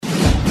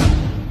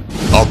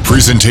A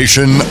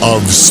presentation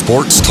of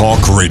Sports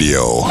Talk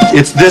Radio.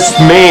 It's this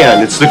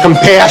man. It's the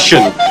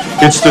compassion.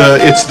 It's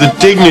the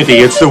dignity.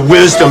 It's the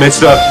wisdom.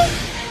 It's the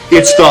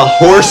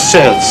horse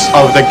sense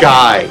of the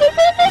guy.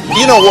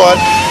 You know what?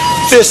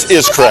 This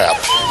is crap.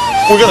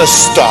 We're going to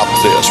stop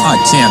this. I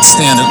can't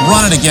stand it.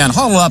 Run it again.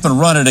 Huddle up and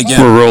run it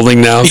again. We're rolling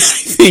now. I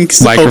think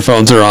so.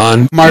 Microphones are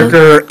on.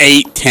 Marker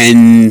 8,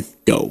 10,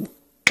 go.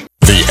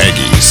 The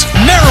Aggies.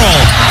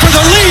 Merrill for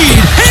the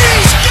lead.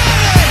 He's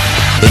got it!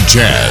 The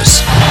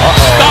Jazz.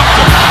 Stopped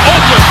him.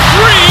 Open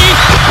three.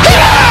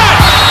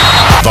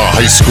 The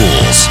high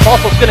schools.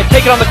 Waffle's going to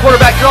take it on the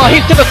quarterback draw.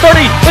 He's to the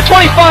 30, the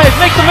 25,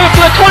 makes a move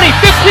to the 20,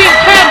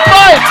 15, 10,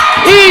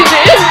 5. He's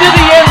into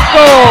the end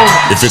zone.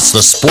 If it's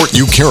the sport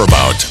you care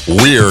about,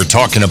 we're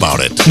talking about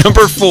it.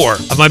 Number 4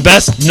 of my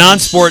best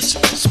non-sports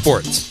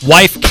sports.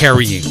 Wife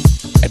carrying.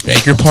 I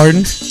beg your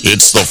pardon?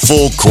 It's the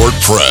Full Court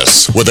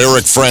Press with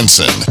Eric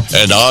Frandsen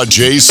and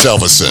Ajay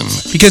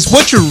Salvesen. Because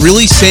what you're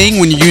really saying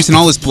when you're using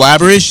all this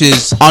blabberish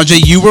is, Ajay,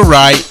 you were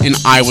right and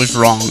I was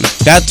wrong.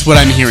 That's what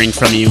I'm hearing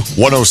from you.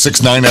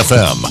 106.9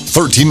 FM,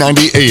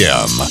 1390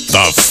 AM.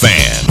 The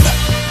Fan.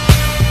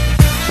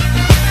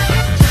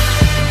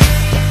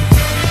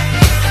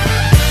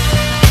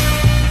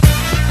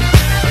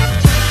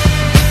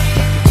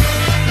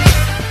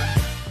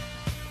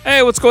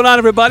 Hey, what's going on,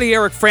 everybody?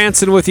 Eric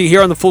Frandsen with you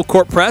here on the Full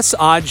Court Press.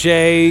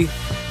 Ajay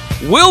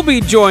will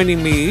be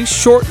joining me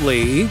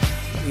shortly.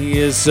 He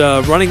is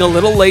running a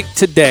little late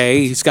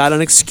today. He's got an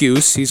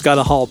excuse. He's got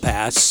a hall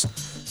pass.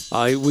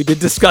 We did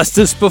discuss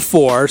this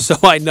before, so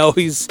I know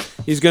he's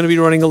going to be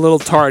running a little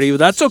tardy, but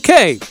that's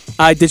okay.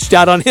 I ditched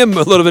out on him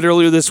a little bit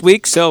earlier this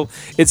week, so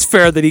it's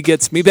fair that he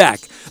gets me back.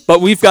 But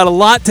we've got a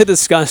lot to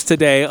discuss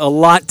today, a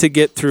lot to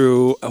get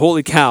through.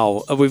 Holy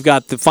cow, we've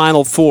got the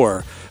Final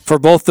Four for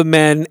both the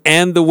men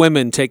and the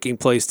women taking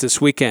place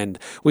this weekend.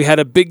 We had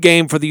a big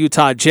game for the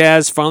Utah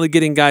Jazz, finally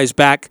getting guys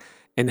back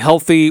and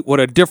healthy. What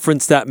a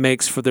difference that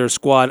makes for their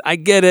squad. I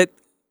get it.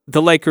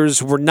 The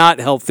Lakers were not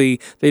healthy.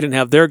 They didn't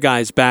have their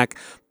guys back,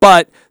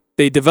 but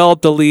they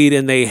developed a lead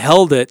and they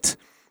held it.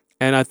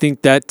 And I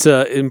think that's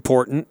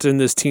important. And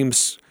this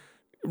team's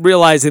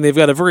realizing they've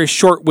got a very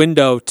short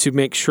window to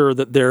make sure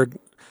that they're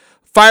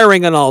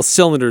firing on all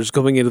cylinders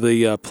going into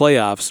the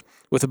playoffs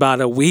with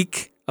about a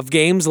week of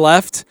games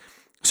left.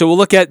 So we'll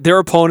look at their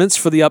opponents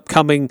for the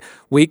upcoming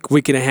week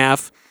and a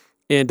half,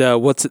 and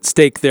what's at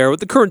stake there, what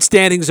the current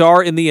standings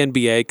are in the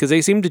NBA, because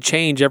they seem to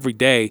change every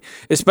day,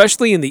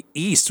 especially in the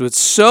East. It's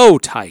so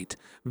tight.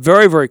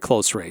 Very, very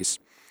close race.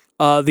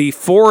 The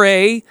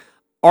 4A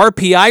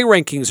RPI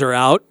rankings are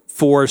out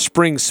for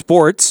spring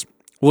sports.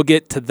 We'll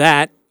get to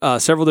that.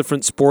 Several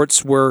different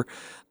sports were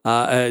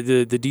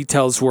the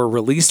details were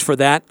released for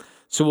that,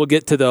 so we'll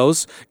get to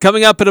those.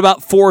 Coming up at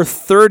about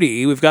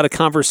 4:30, we've got a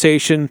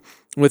conversation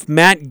with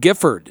Matt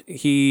Gifford.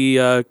 He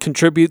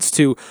contributes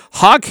to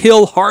Hog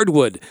Hill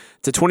Hardwood.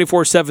 It's a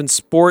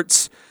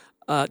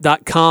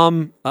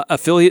 247sports.com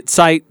affiliate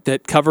site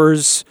that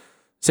covers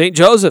St.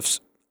 Joseph's.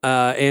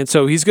 And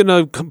so he's going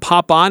to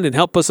pop on and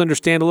help us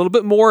understand a little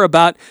bit more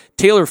about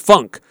Taylor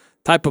Funk,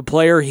 type of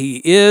player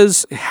he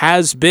is,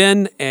 has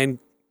been, and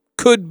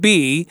could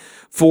be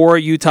for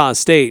Utah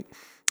State.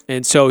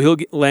 And so he'll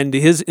lend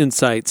his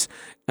insights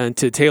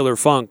into Taylor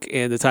Funk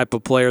and the type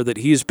of player that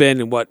he's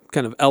been and what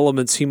kind of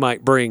elements he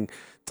might bring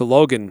to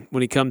Logan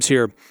when he comes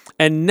here.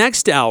 And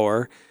next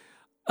hour,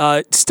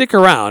 stick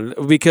around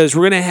because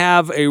we're going to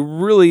have a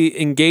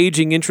really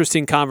engaging,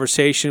 interesting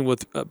conversation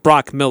with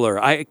Brock Miller.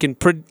 I can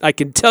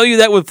tell you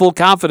that with full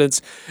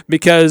confidence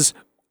because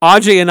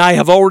Ajay and I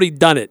have already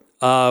done it.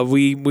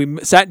 We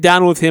sat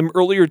down with him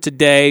earlier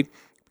today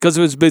because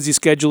of his busy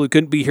schedule. He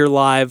couldn't be here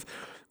live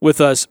with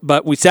us,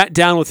 but we sat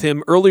down with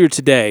him earlier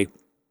today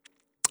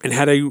and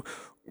had a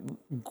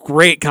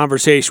great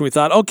conversation. We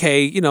thought,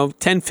 okay,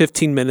 10,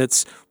 15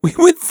 minutes. We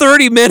went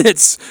 30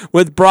 minutes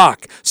with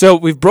Brock. So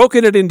we've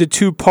broken it into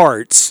two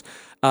parts.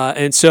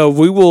 And so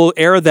we will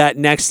air that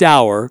next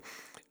hour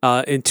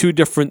in two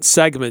different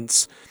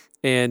segments.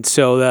 And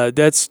so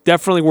that's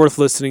definitely worth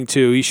listening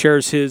to. He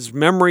shares his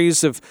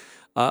memories of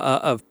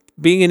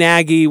being an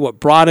Aggie, what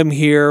brought him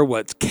here,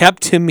 what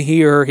kept him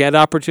here. He had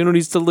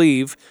opportunities to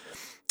leave.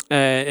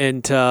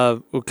 And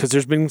because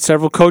there's been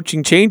several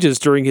coaching changes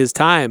during his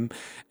time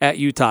at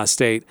Utah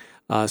State.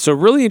 So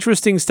really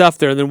interesting stuff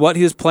there. And then what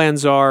his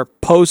plans are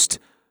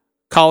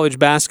post-college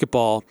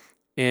basketball.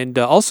 And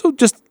also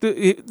just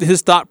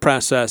his thought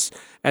process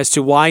as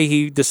to why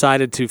he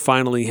decided to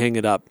finally hang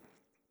it up.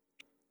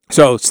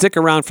 So stick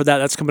around for that.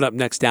 That's coming up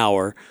next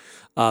hour.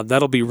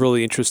 That'll be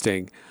really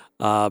interesting.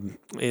 And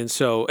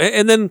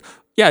then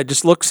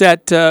just looks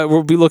at,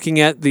 we'll be looking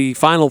at the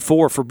Final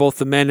Four for both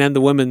the men and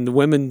the women. The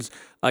women's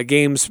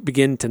games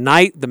begin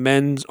tonight. The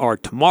men's are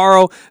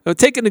tomorrow. We'll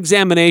take an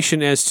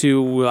examination as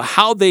to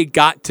how they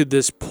got to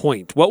this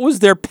point. What was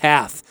their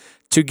path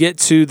to get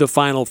to the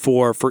Final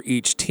Four for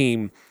each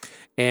team?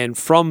 And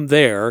from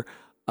there,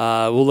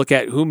 we'll look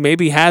at who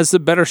maybe has the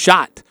better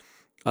shot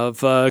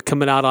of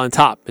coming out on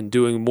top and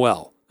doing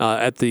well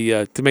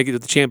to make it to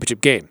the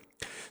championship game.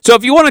 So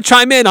if you want to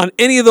chime in on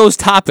any of those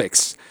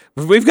topics,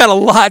 we've got a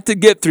lot to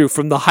get through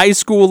from the high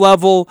school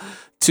level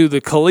to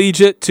the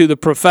collegiate to the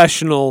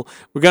professional.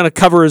 We're going to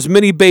cover as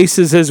many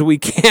bases as we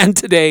can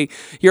today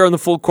here on the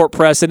Full Court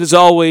Press. And as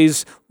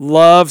always,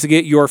 love to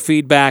get your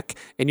feedback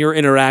and your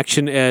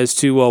interaction as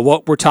to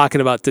what we're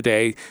talking about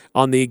today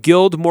on the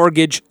Guild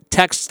Mortgage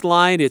text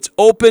line. It's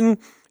open.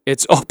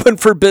 It's open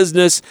for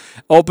business,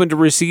 open to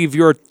receive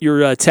your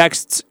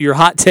texts, your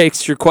hot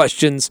takes, your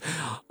questions,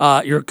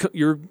 your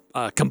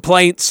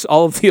complaints,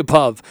 all of the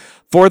above.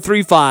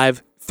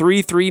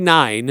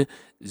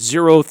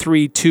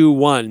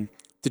 435-339-0321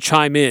 to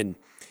chime in.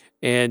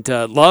 And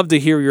love to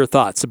hear your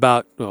thoughts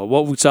about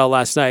what we saw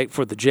last night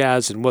for the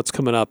Jazz and what's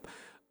coming up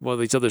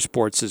with these other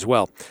sports as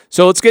well.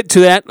 So let's get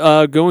to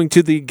that. Going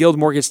to the Guild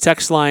Mortgage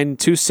text line,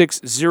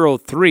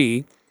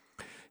 2603.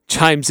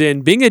 Chimes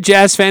in, being a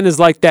Jazz fan is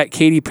like that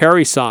Katy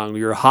Perry song.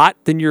 You're hot,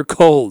 then you're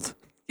cold.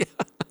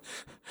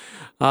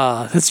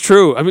 That's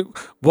true. I mean,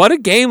 what a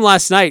game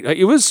last night.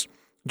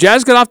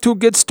 Jazz got off to a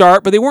good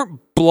start, but they weren't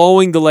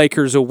blowing the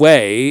Lakers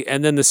away.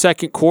 And then the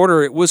second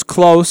quarter, it was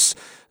close.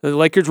 The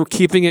Lakers were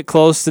keeping it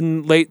close,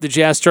 and late the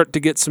Jazz start to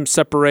get some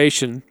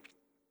separation.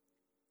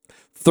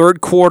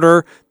 Third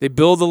quarter, they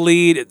build a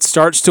lead. It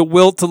starts to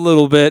wilt a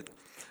little bit.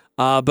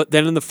 But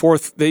then in the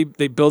fourth, they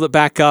build it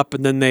back up,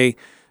 and then they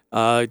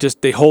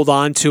hold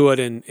on to it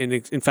and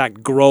in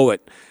fact grow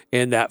it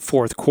in that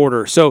fourth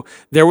quarter. So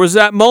there was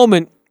that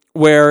moment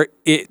where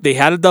they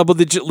had a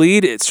double-digit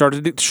lead. It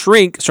started to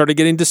shrink, started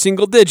getting to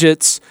single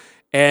digits,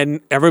 and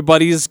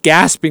everybody's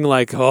gasping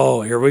like,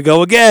 oh, here we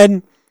go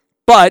again.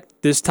 But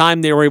this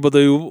time they were able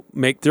to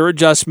make their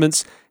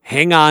adjustments,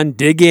 hang on,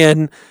 dig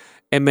in,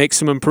 and make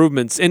some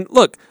improvements. And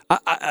look,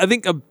 I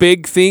think a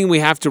big thing we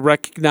have to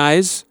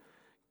recognize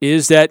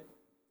is that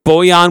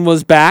Bojan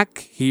was back.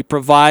 He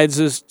provides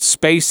us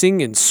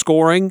spacing and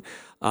scoring.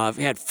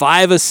 He had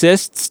 5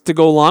 assists to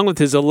go along with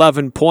his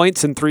 11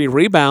 points and 3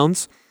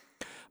 rebounds.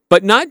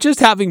 But not just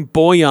having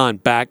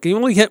Bojan back. He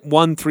only hit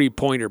 1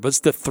 3-pointer, but it's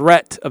the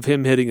threat of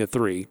him hitting a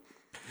 3.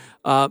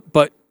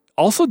 But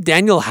also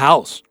Daniel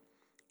House.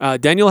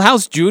 Daniel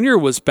House Jr.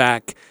 was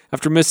back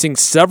after missing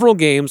several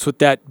games with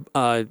that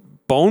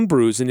bone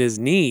bruise in his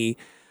knee.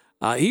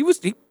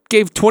 He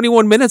gave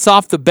 21 minutes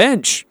off the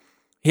bench.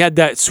 He had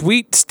that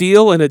sweet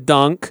steal and a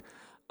dunk,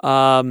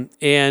 and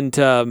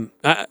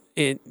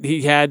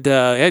he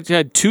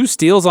had 2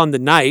 steals on the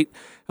night,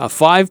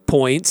 5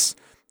 points,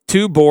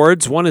 2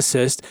 boards, 1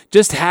 assist.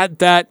 Just had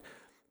that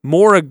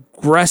more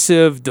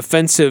aggressive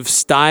defensive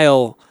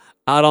style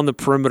out on the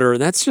perimeter,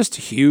 and that's just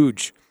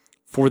huge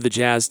for the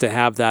Jazz to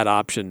have that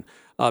option.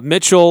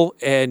 Mitchell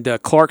and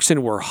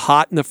Clarkson were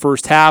hot in the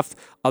first half.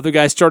 Other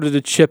guys started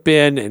to chip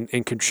in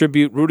and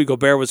contribute. Rudy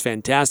Gobert was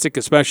fantastic,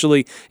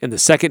 especially in the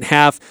second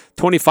half.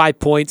 25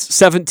 points,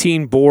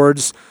 17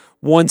 boards,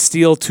 1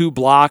 steal, 2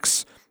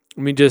 blocks.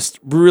 I mean, just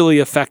really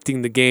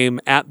affecting the game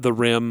at the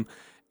rim.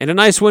 And a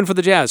nice win for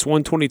the Jazz,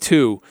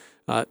 122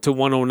 to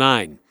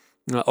 109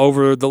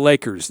 over the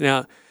Lakers.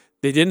 Now,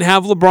 they didn't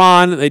have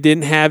LeBron, they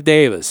didn't have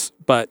Davis,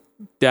 but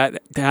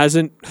that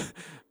hasn't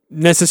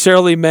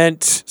necessarily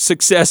meant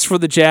success for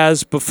the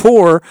Jazz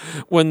before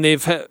when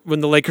the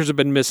Lakers have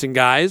been missing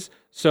guys.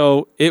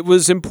 So it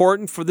was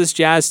important for this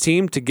Jazz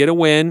team to get a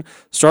win,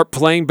 start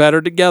playing better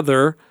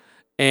together,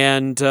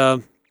 and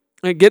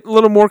get a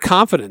little more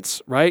confidence,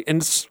 right?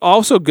 And it's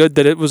also good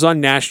that it was on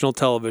national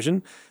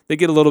television. They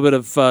get a little bit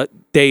of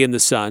day in the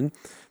sun,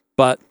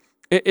 but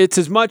it's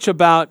as much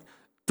about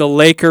the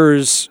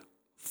Lakers'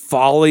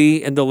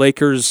 folly and the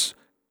Lakers'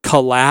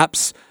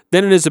 collapse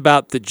than it is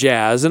about the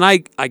Jazz. And I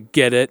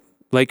get it.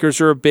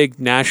 Lakers are a big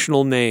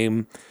national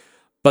name,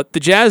 but the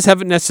Jazz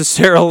haven't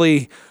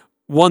necessarily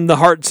won the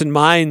hearts and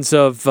minds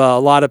of a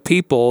lot of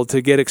people to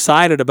get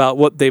excited about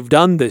what they've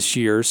done this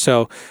year.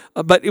 So,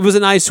 but it was a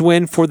nice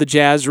win for the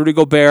Jazz. Rudy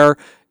Gobert,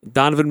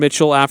 Donovan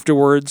Mitchell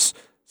afterwards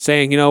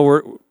saying,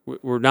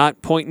 we're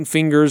not pointing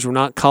fingers, we're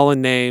not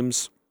calling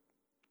names.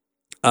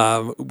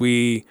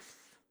 We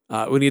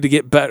need to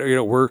get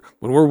better. When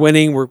we're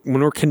winning, when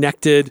we're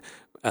connected,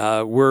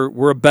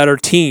 we're a better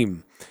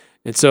team.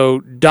 And so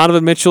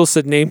Donovan Mitchell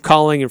said name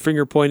calling and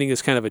finger pointing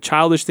is kind of a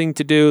childish thing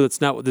to do. That's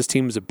not what this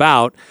team is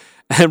about.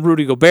 And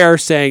Rudy Gobert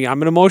saying,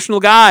 I'm an emotional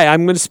guy.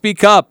 I'm going to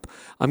speak up.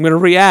 I'm going to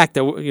react.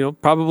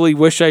 Probably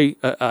wish I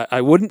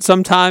wouldn't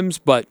sometimes,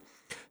 but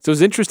so it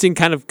was interesting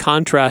kind of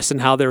contrast in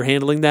how they're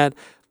handling that.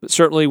 But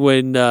certainly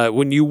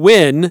when you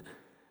win,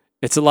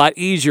 it's a lot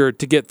easier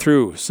to get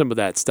through some of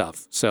that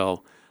stuff.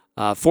 So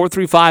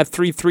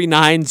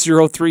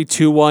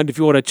 435-339-0321 if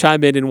you want to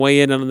chime in and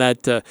weigh in on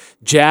that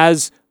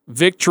Jazz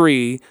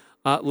victory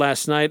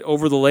last night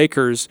over the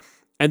Lakers.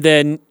 And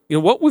then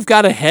what we've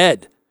got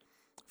ahead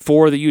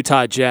for the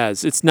Utah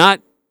Jazz. It's not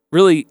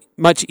really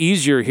much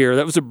easier here.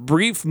 That was a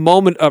brief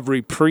moment of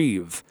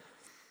reprieve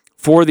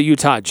for the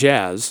Utah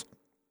Jazz,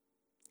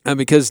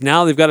 because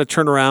now they've got to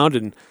turn around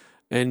and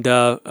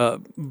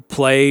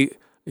play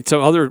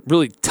some other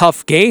really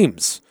tough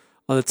games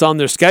that's on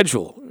their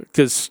schedule,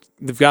 because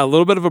they've got a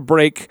little bit of a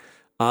break.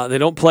 They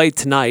don't play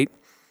tonight,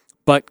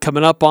 but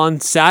coming up on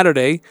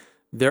Saturday,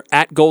 they're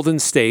at Golden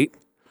State.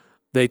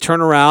 They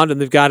turn around and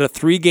they've got a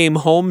 3-game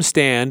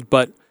homestand,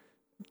 but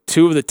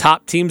two of the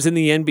top teams in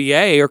the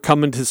NBA are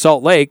coming to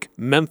Salt Lake.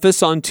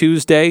 Memphis on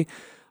Tuesday,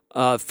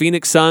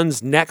 Phoenix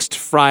Suns next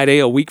Friday,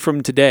 a week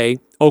from today.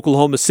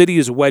 Oklahoma City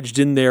is wedged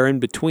in there in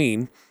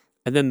between.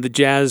 And then the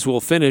Jazz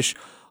will finish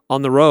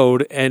on the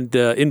road and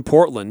in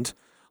Portland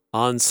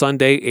on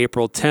Sunday,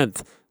 April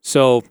 10th.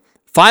 So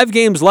 5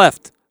 games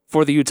left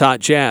for the Utah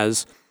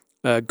Jazz.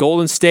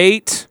 Golden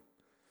State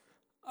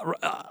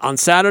on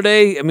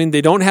Saturday. I mean,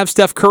 they don't have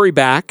Steph Curry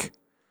back.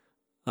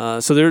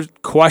 So there's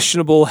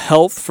questionable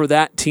health for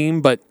that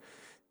team. But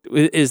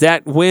is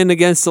that win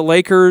against the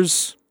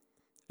Lakers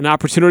an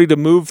opportunity to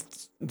move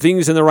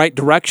things in the right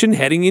direction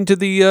heading into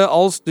the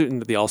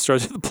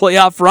All-Stars, the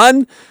playoff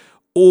run?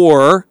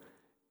 Or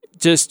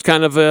just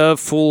kind of a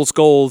fool's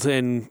gold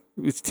and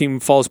the team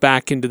falls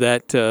back into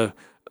that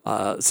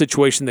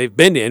situation they've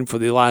been in for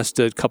the last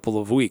couple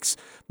of weeks.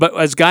 But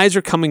as guys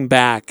are coming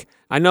back,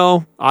 I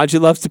know Ajay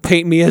loves to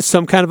paint me as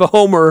some kind of a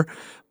homer,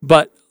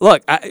 but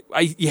look,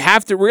 you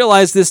have to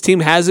realize this team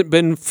hasn't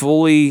been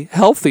fully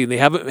healthy. They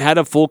haven't had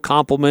a full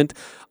complement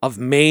of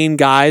main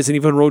guys and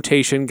even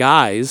rotation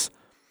guys,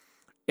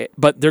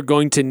 but they're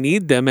going to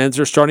need them as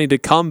they're starting to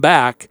come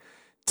back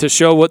to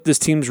show what this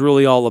team's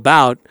really all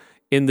about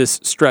in this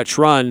stretch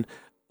run.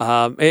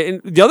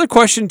 And the other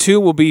question, too,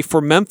 will be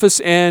for Memphis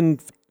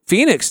and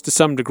Phoenix to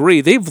some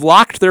degree. They've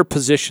locked their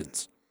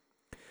positions.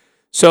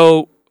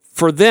 So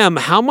for them,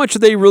 how much are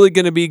they really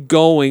going to be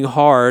going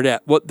hard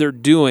at what they're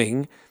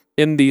doing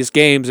in these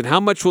games, and how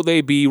much will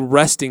they be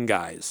resting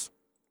guys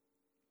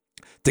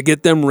to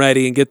get them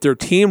ready and get their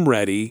team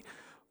ready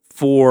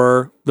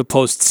for the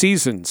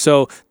postseason?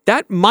 So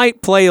that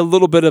might play a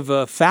little bit of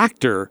a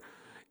factor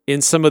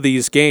in some of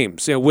these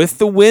games. With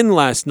the win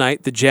last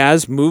night, the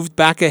Jazz moved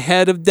back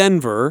ahead of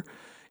Denver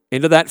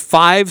into that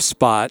 5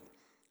 spot.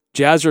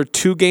 Jazz are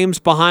 2 games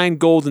behind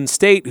Golden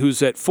State,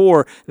 who's at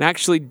 4, and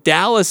actually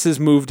Dallas has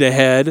moved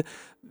ahead.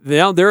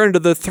 Now they're into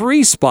the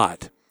 3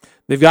 spot.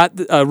 They've got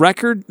a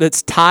record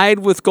that's tied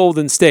with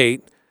Golden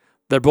State.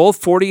 They're both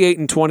 48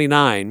 and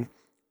 29,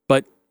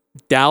 but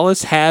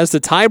Dallas has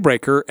the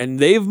tiebreaker, and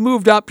they've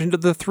moved up into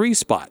the 3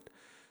 spot.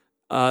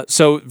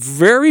 So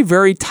very,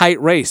 very tight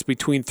race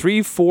between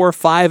 3, 4,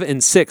 5,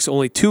 and 6.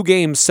 Only 2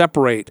 games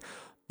separate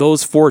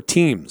those 4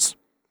 teams.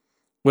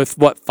 With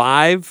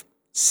 5,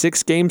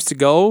 6 games to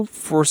go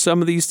for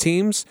some of these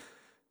teams.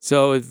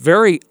 So it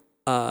very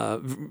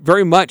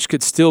much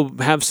could still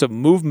have some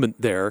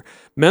movement there.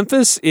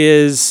 Memphis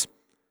is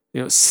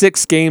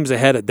 6 games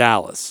ahead of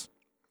Dallas.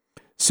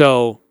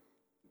 So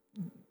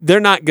they're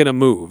not going to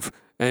move.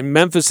 And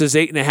Memphis is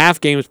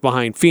 8.5 games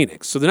behind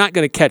Phoenix. So they're not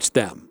going to catch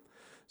them.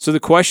 So the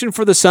question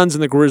for the Suns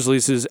and the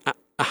Grizzlies is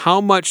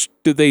how much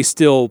do they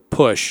still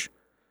push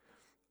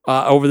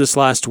over this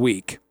last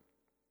week?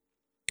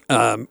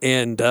 Because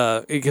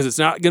it's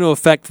not going to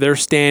affect their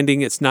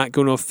standing. It's not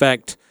going to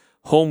affect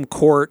home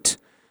court,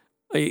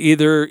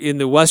 either in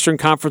the Western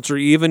Conference or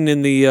even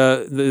in the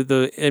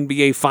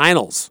NBA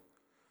Finals.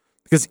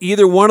 Because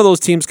either one of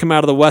those teams come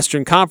out of the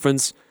Western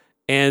Conference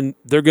and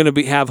they're going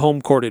to have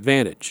home court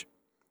advantage.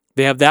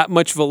 They have that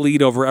much of a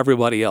lead over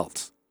everybody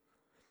else.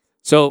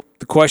 So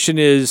the question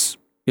is,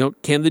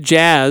 can the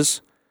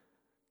Jazz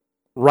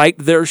right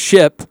their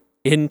ship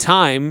in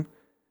time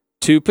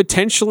to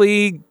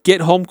potentially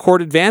get home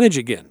court advantage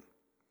again?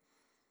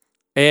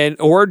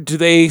 Or do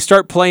they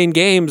start playing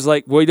games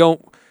like we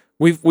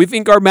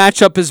think our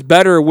matchup is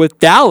better with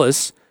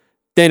Dallas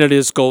than it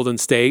is Golden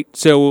State,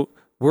 so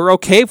we're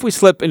okay if we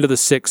slip into the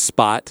 6th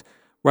spot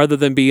rather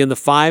than be in the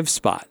 5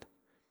 spot?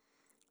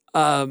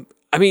 Do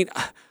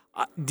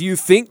you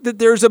think that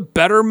there's a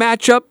better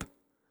matchup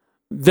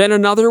than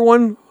another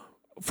one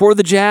for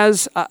the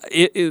Jazz?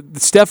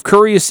 Steph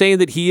Curry is saying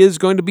that he is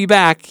going to be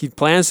back. He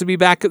plans to be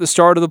back at the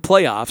start of the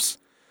playoffs.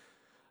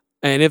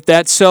 And if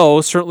that's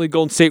so, certainly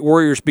Golden State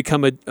Warriors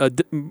become a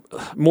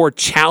more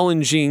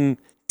challenging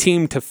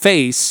team to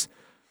face.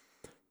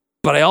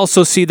 But I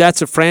also see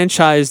that's a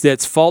franchise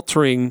that's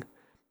faltering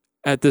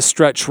at this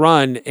stretch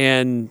run.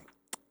 And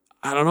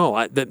I don't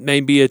know, that may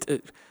be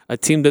a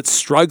team that's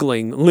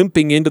struggling,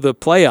 limping into the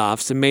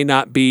playoffs and may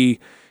not be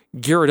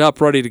geared up,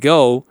 ready to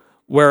go.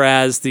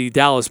 Whereas the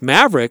Dallas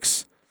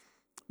Mavericks,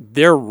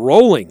 they're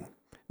rolling.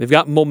 They've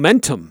got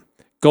momentum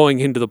going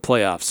into the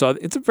playoffs. So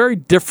it's a very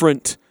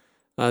different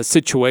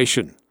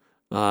situation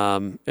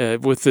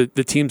with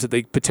the teams that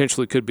they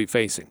potentially could be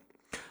facing.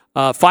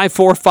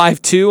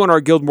 5452 on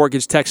our Guild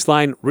Mortgage text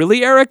line.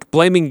 Really, Eric?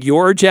 Blaming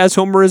your Jazz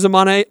homerism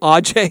on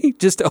Ajay?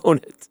 Just own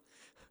it.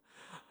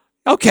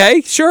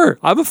 Okay, sure.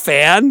 I'm a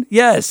fan.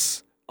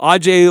 Yes.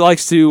 Ajay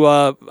likes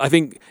to,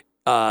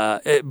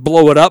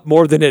 blow it up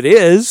more than it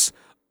is.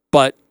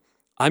 But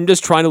I'm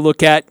just trying to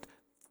look at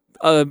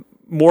a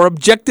more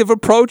objective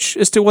approach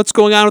as to what's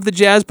going on with the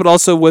Jazz, but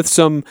also with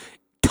some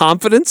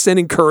confidence and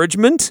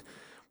encouragement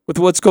with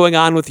what's going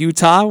on with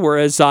Utah,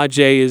 whereas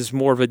Ajay is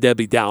more of a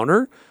Debbie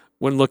Downer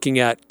when looking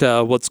at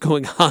what's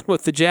going on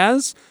with the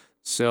Jazz.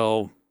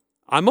 So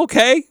I'm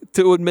okay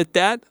to admit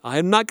that.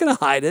 I'm not going to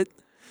hide it.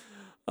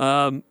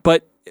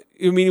 But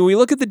I mean, when we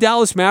look at the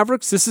Dallas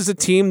Mavericks, this is a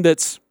team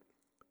that's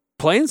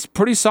playing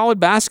pretty solid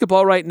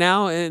basketball right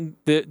now, and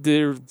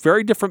they're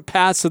very different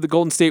paths of the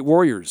Golden State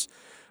Warriors.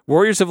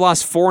 Warriors have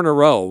lost 4 in a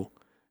row.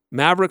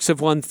 Mavericks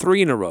have won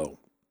 3 in a row.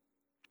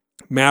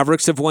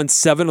 Mavericks have won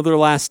 7 of their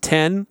last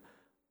 10.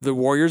 The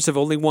Warriors have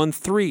only won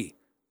 3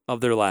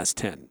 of their last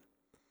 10.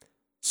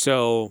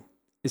 So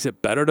is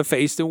it better to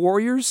face the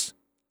Warriors?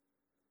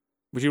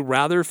 Would you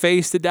rather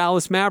face the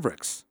Dallas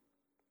Mavericks?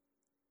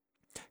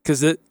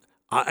 Because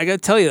I got to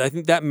tell you, I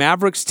think that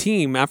Mavericks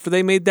team, after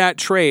they made that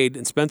trade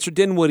and Spencer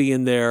Dinwiddie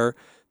in there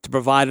to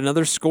provide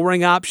another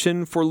scoring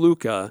option for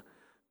Luka,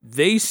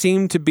 they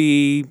seem to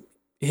be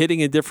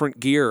hitting a different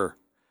gear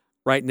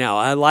right now.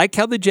 I like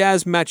how the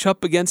Jazz match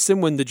up against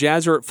them when the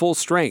Jazz are at full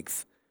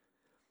strength.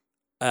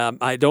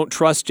 I don't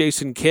trust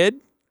Jason Kidd.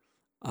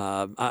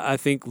 I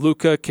think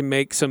Luka can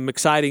make some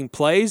exciting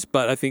plays,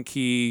 but I think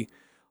he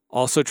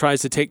also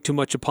tries to take too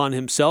much upon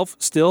himself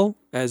still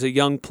as a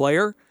young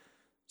player.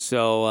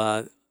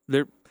 So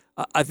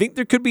I think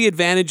there could be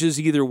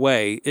advantages either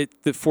way.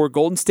 For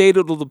Golden State,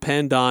 it'll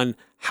depend on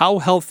how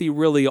healthy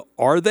really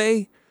are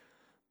they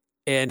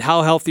and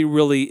how healthy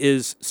really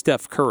is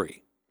Steph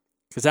Curry,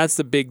 because that's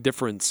the big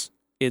difference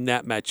in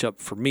that matchup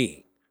for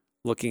me,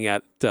 looking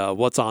at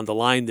what's on the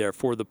line there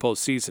for the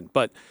postseason.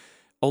 But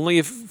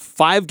only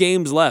 5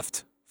 games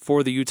left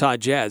for the Utah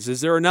Jazz.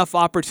 Is there enough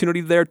opportunity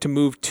there to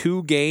move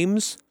 2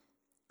 games?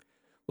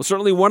 Well,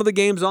 certainly one of the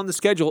games on the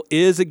schedule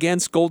is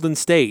against Golden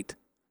State.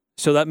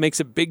 So that makes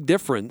a big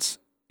difference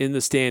in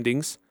the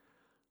standings.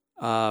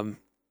 Looking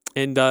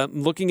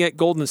at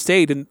Golden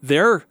State and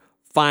their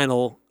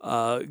final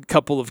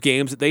couple of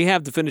games that they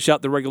have to finish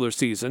out the regular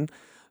season,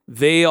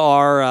 they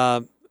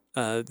are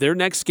their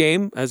next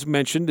game, as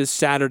mentioned, is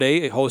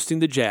Saturday, hosting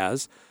the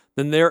Jazz.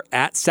 Then they're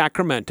at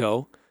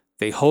Sacramento.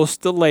 They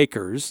host the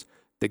Lakers.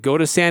 They go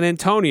to San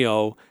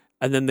Antonio,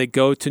 and then they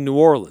go to New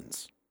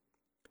Orleans.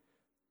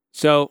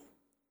 So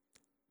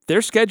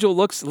their schedule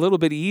looks a little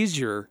bit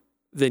easier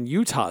than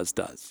Utah's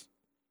does.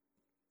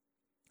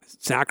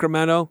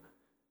 Sacramento,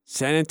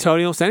 San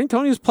Antonio. San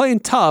Antonio's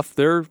playing tough.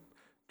 They're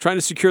trying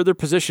to secure their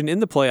position in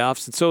the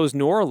playoffs, and so is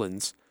New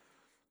Orleans.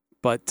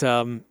 But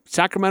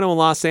Sacramento and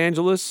Los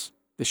Angeles,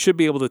 they should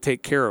be able to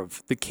take care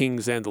of the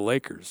Kings and the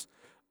Lakers.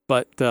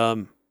 But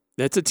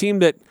that's a team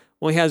that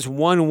only has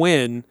 1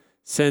 win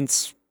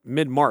since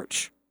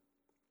mid-March,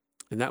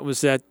 and that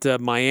was at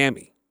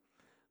Miami.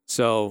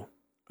 So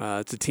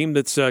it's a team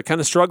that's kind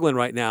of struggling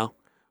right now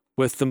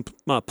with the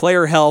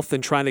player health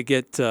and trying to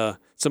get some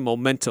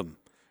momentum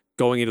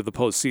going into the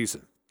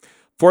postseason.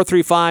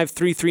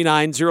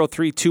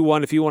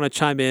 435-339-0321 if you want to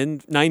chime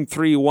in.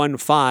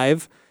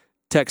 9315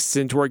 texts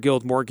into our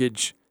Guild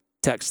Mortgage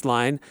text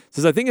line.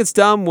 Says, I think it's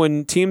dumb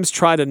when teams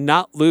try to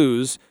not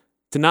lose,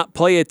 to not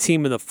play a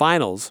team in the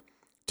finals.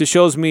 Just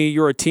shows me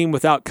you're a team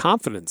without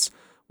confidence.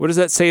 What does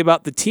that say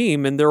about the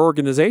team and their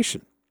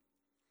organization?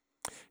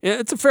 Yeah,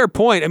 it's a fair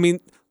point. I mean,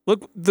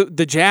 look,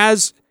 the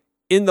Jazz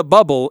in the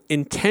bubble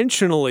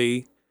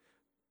intentionally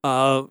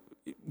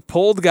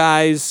pulled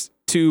guys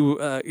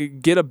to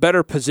get a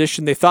better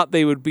position. They thought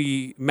they would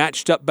be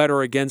matched up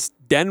better against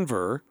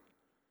Denver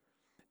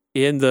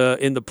in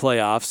the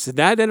playoffs. And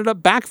that ended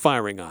up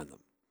backfiring on them.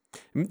 I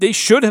mean, they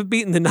should have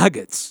beaten the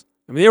Nuggets.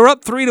 I mean, they were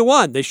up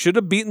 3-1. They should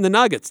have beaten the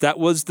Nuggets. That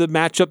was the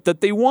matchup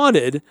that they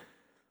wanted,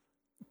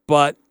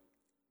 but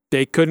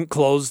they couldn't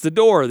close the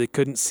door. They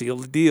couldn't seal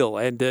the deal,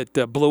 and it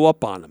blew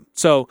up on them.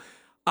 So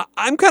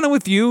I'm kind of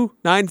with you,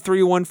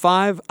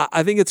 9315.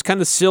 I think it's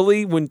kind of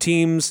silly when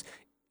teams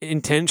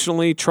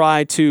intentionally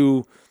try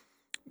to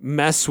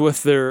mess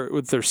with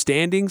their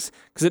standings,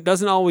 because it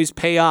doesn't always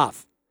pay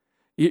off.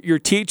 You're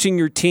teaching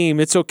your team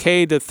it's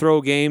okay to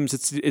throw games.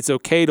 It's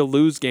okay to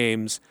lose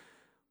games.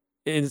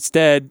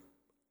 Instead,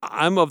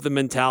 I'm of the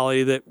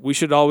mentality that we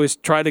should always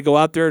try to go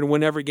out there and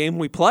win every game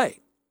we play.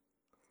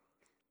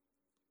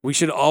 We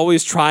should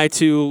always try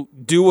to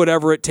do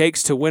whatever it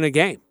takes to win a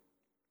game.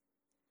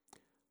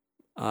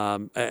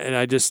 And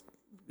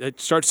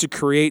it starts to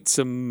create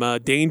some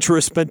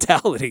dangerous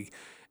mentality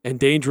and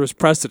dangerous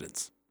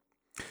precedents.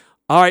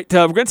 All right,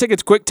 we're going to take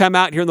a quick time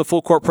out here in the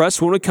Full Court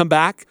Press. When we come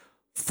back,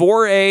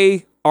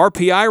 4A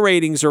RPI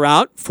ratings are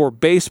out for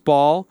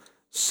baseball,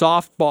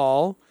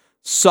 softball,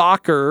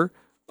 soccer,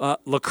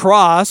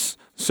 lacrosse.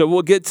 So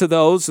we'll get to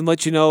those and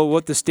let you know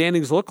what the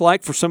standings look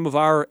like for some of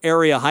our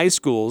area high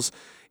schools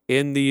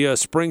in the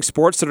spring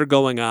sports that are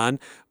going on.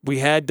 We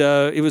had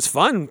it was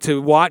fun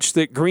to watch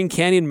the Green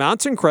Canyon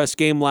Mountain Crest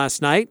game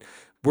last night,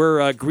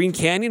 where Green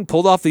Canyon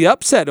pulled off the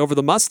upset over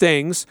the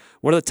Mustangs,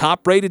 one of the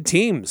top-rated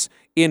teams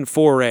in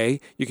 4A.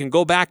 You can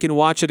go back and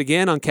watch it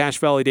again on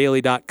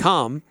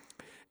CashValleyDaily.com.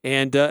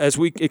 And as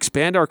we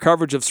expand our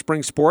coverage of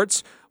spring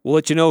sports, we'll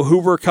let you know who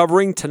we're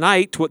covering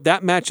tonight, what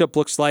that matchup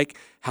looks like,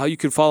 how you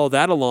can follow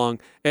that along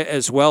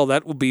as well.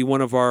 That will be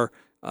one of our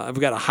we've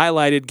got a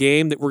highlighted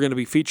game that we're going to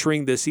be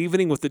featuring this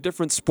evening with a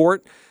different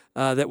sport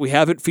that we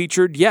haven't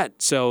featured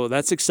yet. So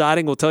that's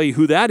exciting. We'll tell you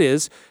who that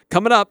is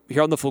coming up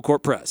here on the Full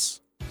Court Press.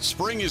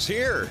 Spring is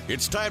here.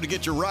 It's time to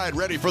get your ride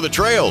ready for the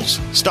trails.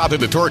 Stop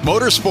into Torque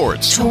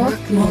Motorsports. Torque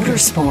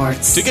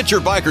Motorsports. To get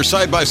your bike or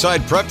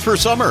side-by-side prepped for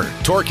summer,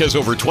 Torque has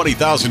over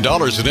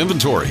 $20,000 in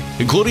inventory,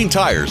 including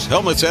tires,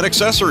 helmets, and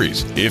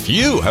accessories. If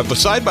you have a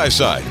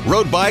side-by-side,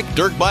 road bike,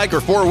 dirt bike,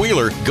 or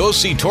four-wheeler, go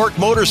see Torque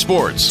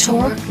Motorsports.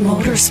 Torque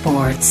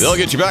Motorsports. They'll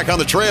get you back on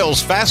the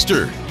trails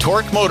faster.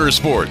 Torque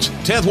Motorsports,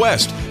 10th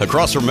West,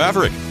 across from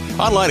Maverick.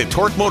 Online at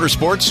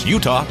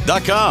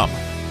TorqueMotorsportsUtah.com.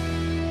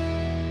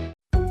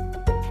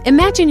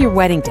 Imagine your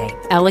wedding day.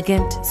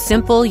 Elegant,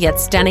 simple,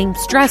 yet stunning,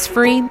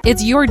 stress-free.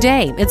 It's your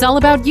day. It's all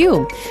about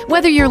you.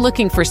 Whether you're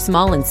looking for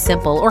small and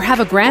simple or have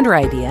a grander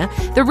idea,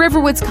 the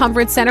Riverwoods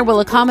Conference Center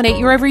will accommodate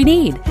your every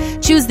need.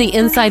 Choose the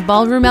inside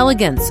ballroom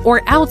elegance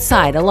or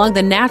outside along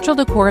the natural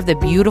decor of the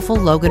beautiful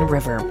Logan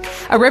River.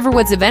 A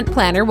Riverwoods event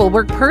planner will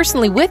work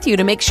personally with you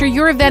to make sure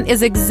your event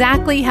is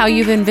exactly how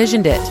you've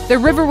envisioned it. The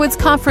Riverwoods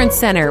Conference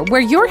Center,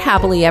 where your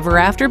happily ever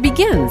after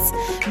begins.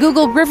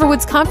 Google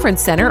Riverwoods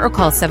Conference Center or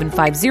call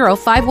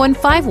 750-5151.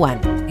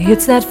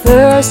 It's that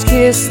first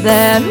kiss,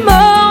 that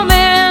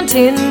moment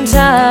in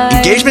time.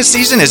 Engagement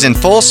season is in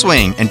full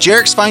swing, and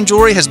Jarek's Fine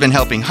Jewelry has been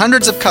helping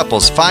hundreds of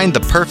couples find the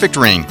perfect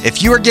ring.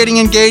 If you are getting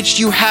engaged,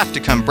 you have to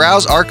come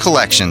browse our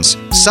collections.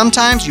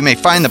 Sometimes you may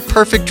find the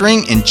perfect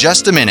ring in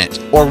just a minute,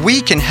 or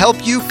we can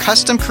help you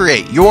custom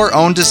create your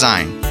own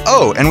design.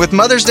 Oh, and with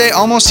Mother's Day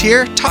almost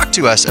here, talk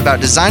to us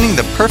about designing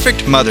the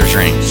perfect mother's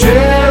ring.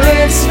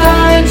 Jarek's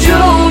Fine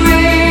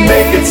Jewelry.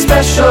 Make it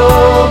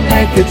special,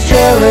 make it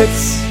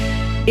Jarek's.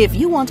 If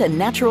you want a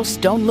natural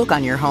stone look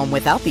on your home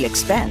without the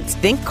expense,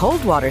 think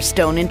Coldwater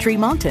Stone in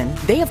Tremonton.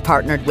 They have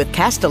partnered with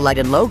Castellite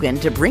and Logan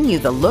to bring you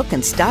the look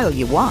and style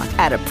you want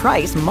at a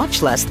price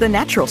much less than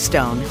natural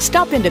stone.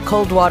 Stop into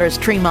Coldwater's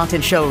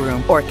Tremonton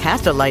showroom or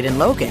Castellite and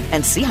Logan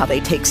and see how they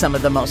take some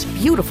of the most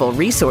beautiful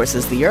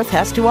resources the earth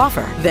has to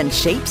offer, then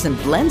shapes and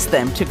blends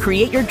them to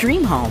create your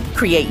dream home.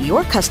 Create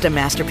your custom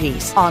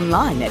masterpiece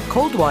online at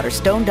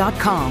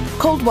coldwaterstone.com.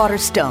 Coldwater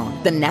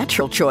Stone, the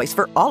natural choice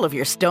for all of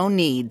your stone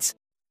needs.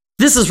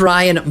 This is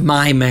Ryan at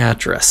My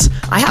Mattress.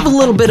 I have a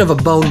little bit of a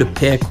bone to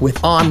pick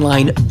with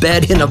online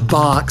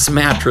bed-in-a-box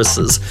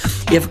mattresses.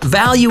 If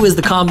value is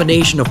the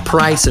combination of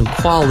price and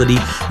quality,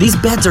 these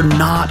beds are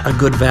not a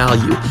good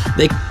value.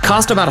 They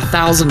cost about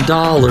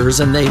 $1,000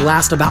 and they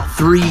last about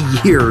 3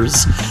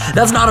 years.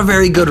 That's not a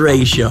very good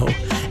ratio.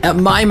 At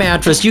My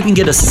Mattress, you can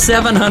get a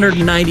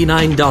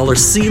 $799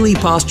 Sealy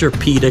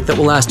Posturepedic that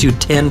will last you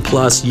 10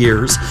 plus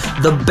years.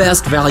 The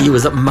best value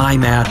is at My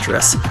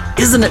Mattress.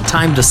 Isn't it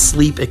time to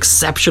sleep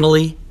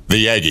exceptionally?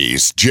 The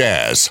Aggies,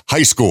 Jazz,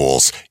 high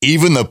schools,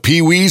 even the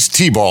Pee Wee's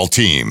T-ball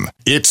team.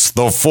 It's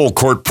the Full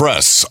Court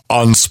Press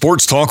on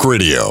Sports Talk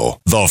Radio,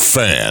 The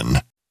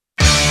Fan.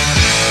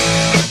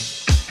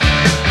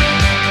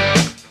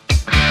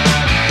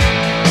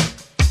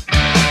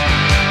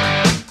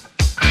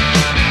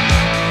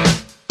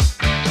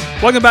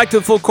 Welcome back to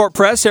the Full Court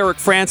Press. Eric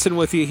Frandsen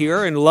with you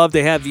here, and love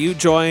to have you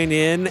join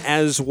in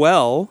as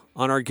well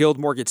on our Guild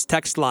Mortgage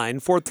text line,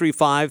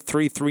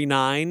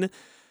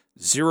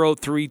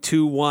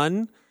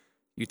 435-339-0321.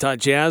 Utah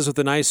Jazz with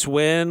a nice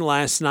win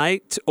last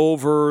night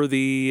over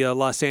the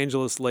Los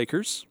Angeles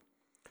Lakers.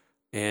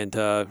 And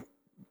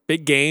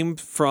big game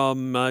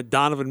from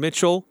Donovan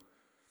Mitchell.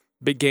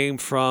 Big game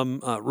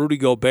from Rudy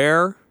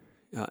Gobert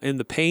in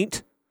the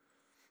paint.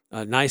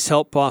 Nice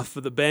help off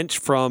of the bench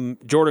from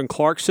Jordan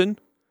Clarkson.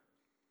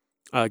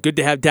 Good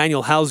to have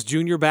Daniel House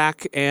Jr.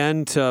 back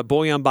and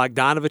Bojan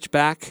Bogdanovic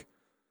back,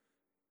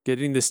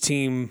 getting this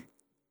team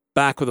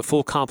back with a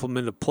full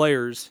complement of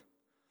players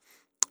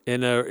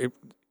in a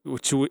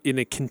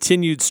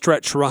continued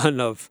stretch run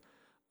of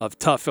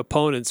tough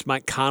opponents.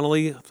 Mike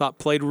Conley, I thought,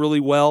 played really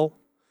well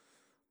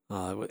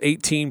with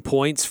 18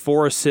 points,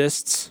 4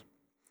 assists.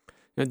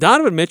 And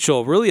Donovan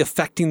Mitchell really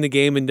affecting the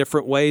game in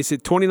different ways.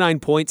 At 29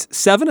 points,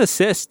 7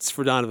 assists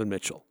for Donovan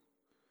Mitchell.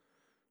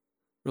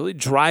 Really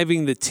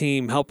driving the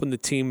team, helping the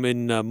team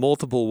in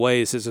multiple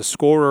ways as a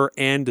scorer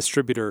and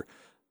distributor.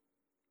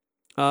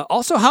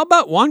 Also, how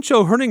about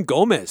Juancho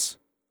Hernangomez?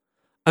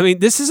 I mean,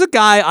 this is a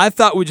guy I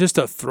thought was just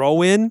a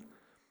throw-in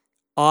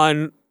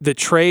on the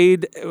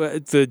trade,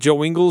 the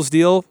Joe Ingles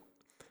deal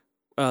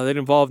that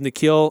involved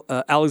Nickeil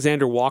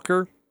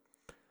Alexander-Walker.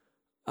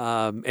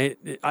 And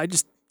I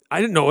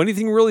didn't know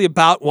anything really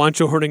about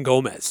Juancho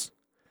Hernangomez.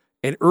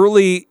 And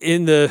early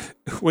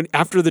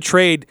after the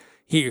trade,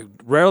 he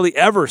rarely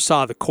ever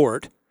saw the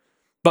court,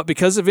 but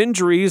because of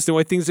injuries, the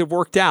way things have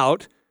worked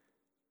out,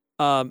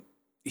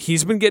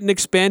 he's been getting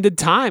expanded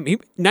time.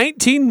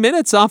 19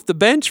 minutes off the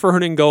bench for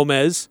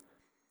Hernangomez,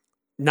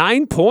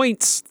 9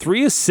 points,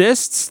 3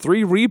 assists,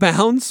 3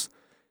 rebounds,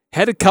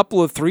 had a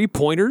couple of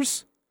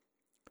 3-pointers.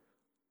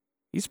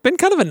 He's been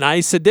kind of a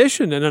nice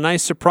addition and a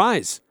nice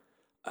surprise.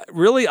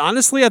 Really,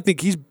 honestly, I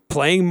think he's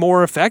playing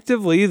more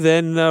effectively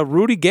than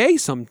Rudy Gay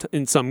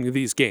in some of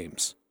these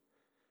games.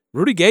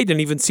 Rudy Gay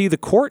didn't even see the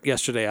court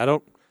yesterday. I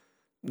don't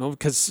know,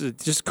 because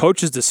it's just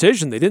coach's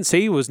decision. They didn't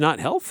say he was not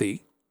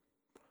healthy.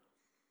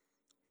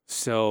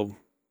 So,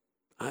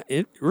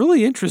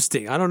 really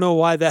interesting. I don't know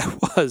why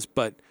that was,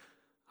 but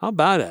how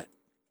about it?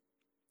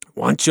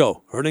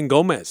 Juancho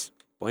Hernan-Gomez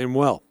playing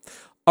well.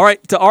 All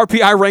right, the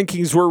RPI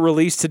rankings were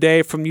released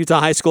today from Utah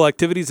High School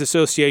Activities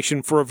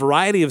Association for a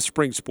variety of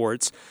spring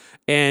sports.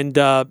 And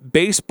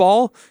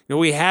baseball,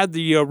 we had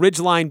the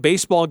Ridgeline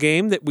baseball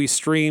game that we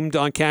streamed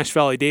on Cache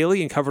Valley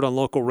Daily and covered on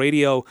local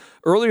radio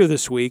earlier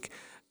this week.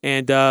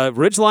 And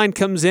Ridgeline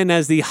comes in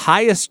as the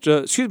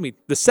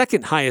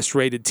second highest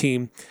rated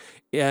team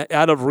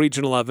out of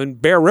Region 11.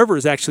 Bear River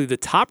is actually the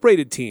top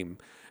rated team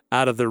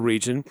out of the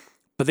region,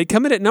 but they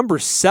come in at number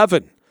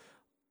 7.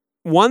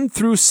 1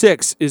 through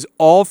 6 is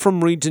all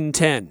from Region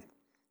 10.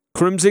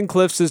 Crimson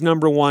Cliffs is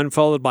number 1,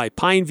 followed by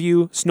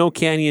Pineview, Snow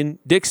Canyon,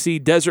 Dixie,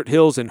 Desert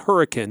Hills, and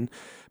Hurricane.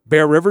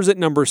 Bear River's at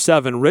number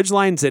 7.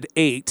 Ridgeline's at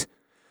 8.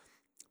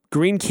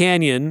 Green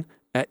Canyon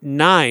at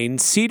 9.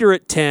 Cedar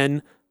at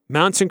 10.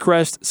 Mountain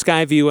Crest,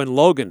 Skyview, and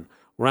Logan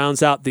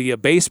rounds out the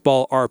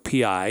baseball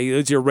RPI.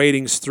 Those are your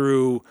ratings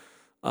through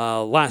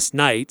last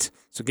night.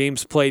 So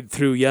games played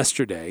through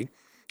yesterday.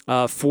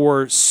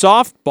 For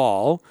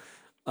softball,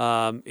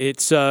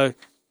 it's a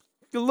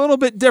little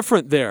bit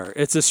different there.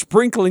 It's a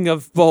sprinkling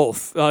of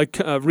both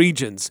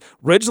regions.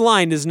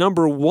 Ridgeline is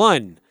number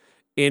 1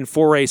 in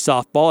 4A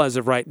softball as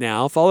of right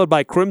now, followed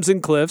by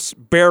Crimson Cliffs,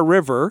 Bear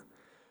River,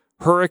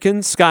 Hurricane,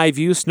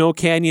 Skyview, Snow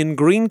Canyon,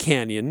 Green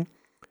Canyon,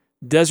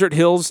 Desert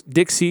Hills,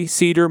 Dixie,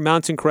 Cedar,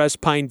 Mountain Crest,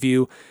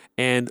 Pineview,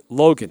 and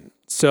Logan.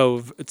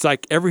 So it's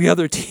like every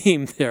other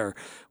team there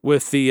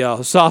with the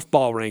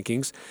softball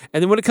rankings.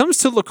 And then when it comes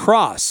to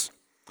lacrosse,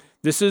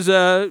 this is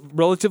a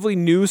relatively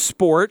new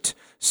sport.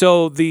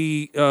 So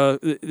the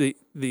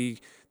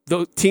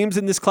teams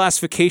in this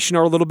classification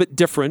are a little bit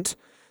different.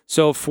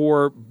 So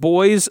for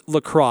boys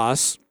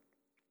lacrosse,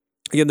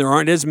 again, there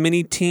aren't as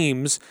many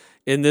teams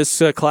in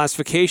this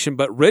classification,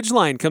 but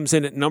Ridgeline comes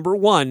in at number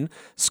 1,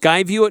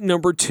 Skyview at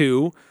number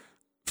 2,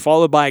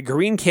 followed by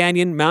Green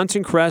Canyon,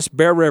 Mountain Crest,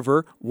 Bear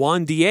River,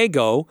 Juan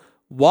Diego,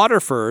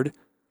 Waterford,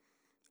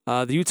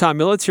 the Utah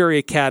Military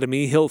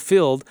Academy,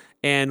 Hillfield,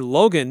 and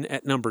Logan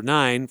at number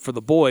 9 for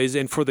the boys.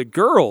 And for the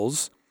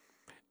girls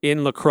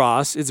in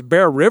lacrosse, it's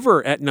Bear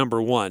River at number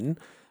 1,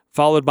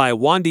 followed by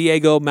Juan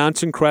Diego,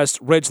 Mountain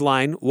Crest,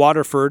 Ridgeline,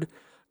 Waterford,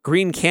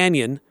 Green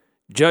Canyon,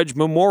 Judge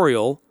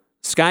Memorial,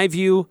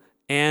 Skyview,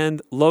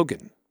 and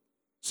Logan.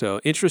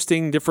 So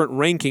interesting different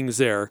rankings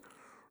there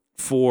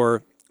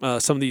for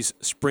some of these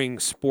spring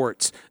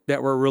sports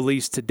that were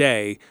released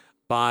today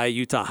by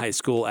Utah High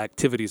School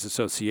Activities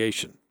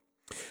Association.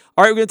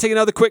 All right, we're going to take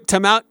another quick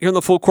timeout here on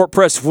the Full Court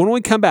Press. When we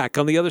come back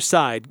on the other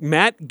side,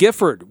 Matt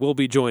Gifford will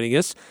be joining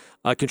us,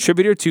 a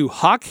contributor to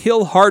Hawk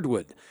Hill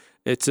Hardwood.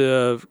 It's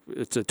a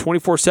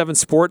 24/7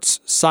 sports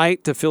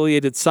site,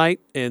 affiliated site,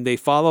 and they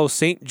follow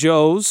St.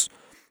 Joe's.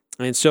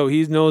 And so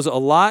he knows a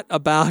lot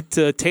about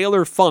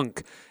Taylor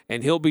Funk,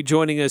 and he'll be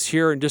joining us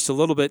here in just a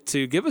little bit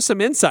to give us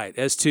some insight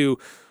as to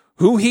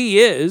who he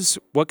is,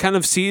 what kind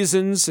of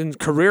seasons and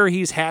career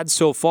he's had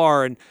so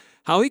far, and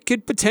how he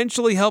could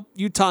potentially help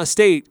Utah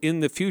State in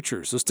the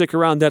future. So stick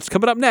around. That's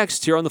coming up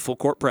next here on the Full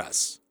Court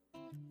Press.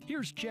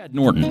 Here's Chad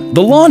Norton,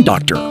 the lawn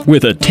doctor,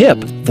 with a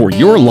tip for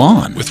your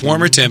lawn. With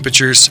warmer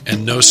temperatures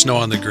and no snow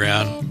on the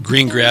ground,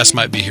 green grass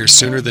might be here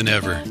sooner than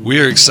ever. We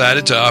are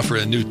excited to offer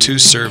a new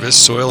 2-service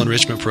soil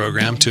enrichment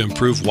program to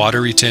improve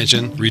water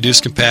retention,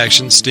 reduce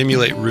compaction,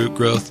 stimulate root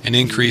growth, and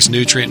increase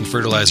nutrient and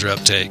fertilizer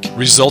uptake,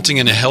 resulting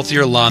in a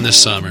healthier lawn this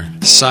summer.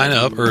 Sign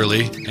up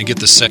early and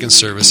get the second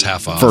service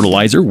half off.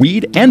 Fertilizer,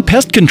 weed, and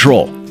pest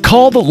control.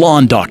 Call the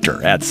Lawn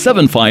Doctor at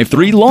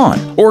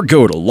 753-LAWN or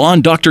go to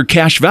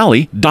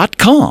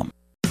LawnDoctorCacheValley.com.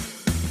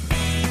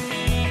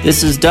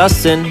 This is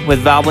Dustin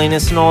with Valvoline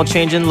Instant Oil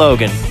Change in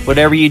Logan.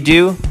 Whatever you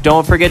do,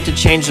 don't forget to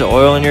change the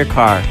oil in your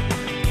car.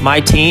 My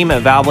team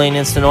at Valvoline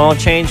Instant Oil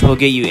Change will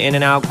get you in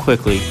and out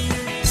quickly.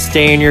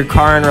 Stay in your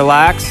car and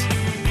relax,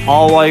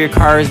 all while your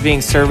car is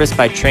being serviced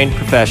by trained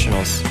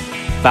professionals.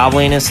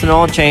 Valvoline Instant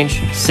Oil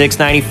Change,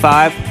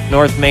 695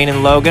 North Main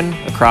in Logan,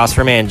 across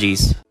from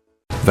Angie's.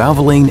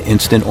 Valvoline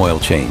Instant Oil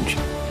Change.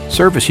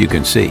 Service you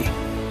can see.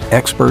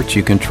 Experts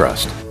you can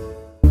trust.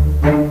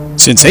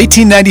 Since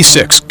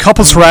 1896,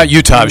 couples throughout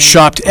Utah have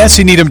shopped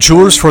S.E. Needham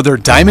Jewelers for their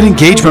diamond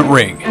engagement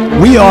ring.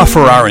 We offer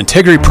our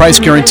integrity price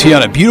guarantee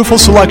on a beautiful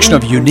selection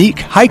of unique,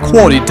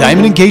 high-quality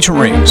diamond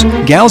engagement rings.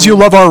 Gals, you'll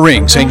love our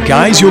rings, and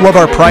guys, you'll love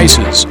our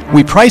prices.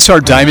 We price our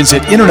diamonds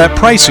at internet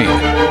pricing.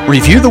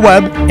 Review the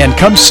web and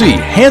come see,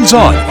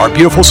 hands-on, our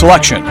beautiful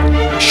selection.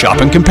 Shop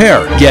and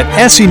compare. Get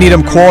S.E.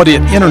 Needham quality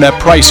at internet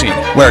pricing,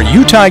 where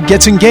Utah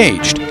gets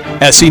engaged.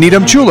 S.E.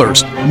 Needham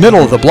Jewelers,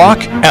 middle of the block,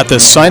 at the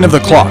sign of the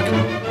clock.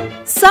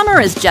 Summer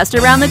is just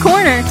around the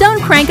corner.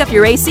 Don't crank up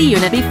your AC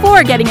unit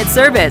before getting it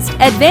serviced.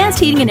 Advanced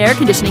Heating and Air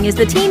Conditioning is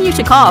the team you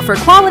should call for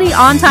quality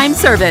on-time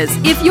service.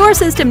 If your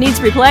system needs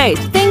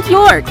replaced, think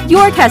York.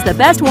 York has the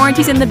best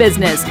warranties in the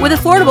business with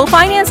affordable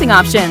financing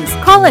options.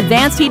 Call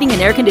Advanced Heating and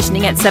Air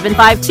Conditioning at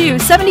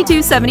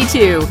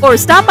 752-7272 or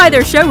stop by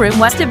their showroom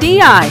west of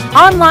DI.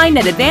 Online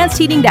at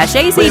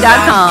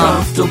advancedheating-ac.com.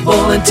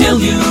 Comfortable until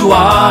you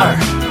are.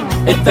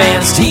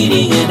 Advanced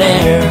Heating and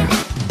Air.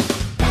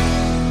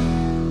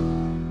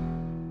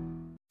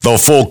 The The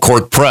Full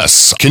Court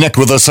Press. Connect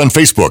with us on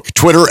Facebook,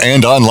 Twitter,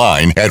 and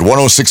online at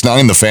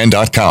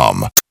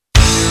 1069thefan.com.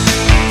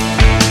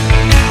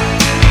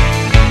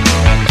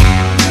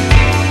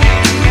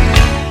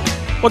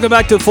 Welcome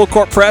back to the Full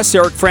Court Press.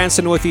 Eric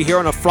Frandsen with you here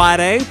on a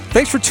Friday.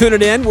 Thanks for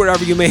tuning in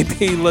wherever you may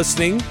be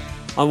listening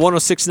on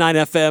 106.9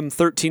 FM,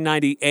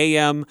 1390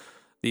 AM,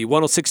 the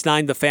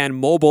 106.9 The Fan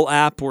mobile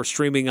app, or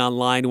streaming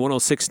online,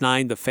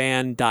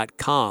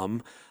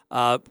 1069thefan.com.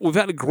 We've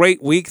had a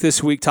great week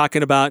this week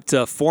talking about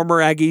former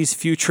Aggies,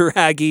 future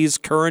Aggies,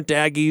 current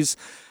Aggies,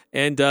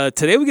 and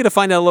today we get to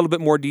find out a little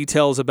bit more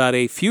details about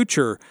a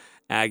future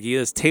Aggie.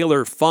 As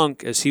Taylor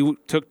Funk, as he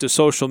took to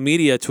social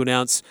media to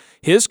announce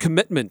his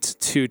commitment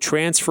to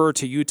transfer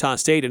to Utah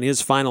State in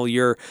his final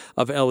year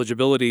of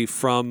eligibility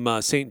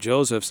from St.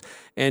 Joseph's.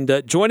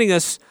 And joining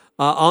us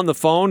on the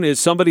phone is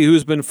somebody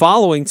who's been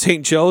following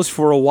St. Joe's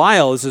for a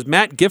while. This is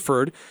Matt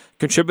Gifford,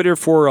 contributor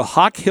for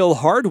Hawk Hill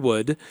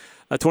Hardwood,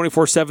 a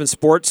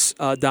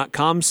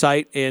 247sports.com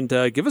site, and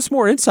give us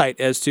more insight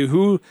as to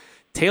who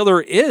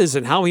Taylor is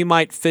and how he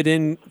might fit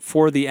in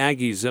for the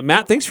Aggies.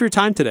 Matt, thanks for your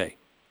time today.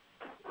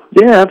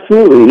 Yeah,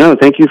 absolutely. No,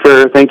 thank you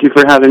for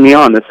having me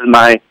on. This is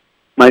my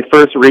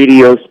first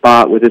radio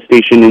spot with a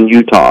station in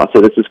Utah, so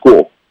this is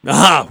cool.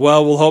 Well,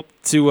 we'll hope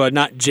to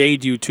not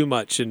jade you too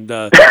much and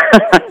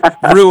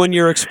ruin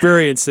your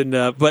experience.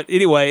 But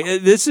anyway,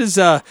 this is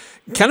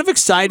kind of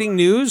exciting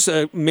news,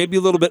 maybe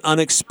a little bit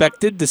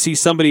unexpected to see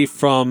somebody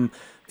from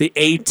the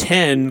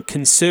A-10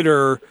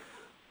 consider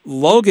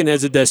Logan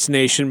as a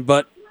destination.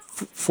 But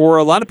for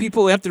a lot of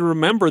people, they have to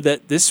remember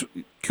that this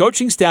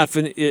coaching staff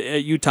at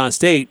Utah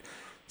State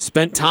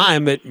spent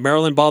time at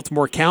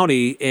Maryland-Baltimore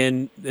County,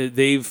 and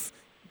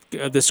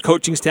this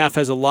coaching staff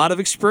has a lot of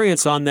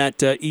experience on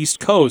that East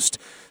Coast.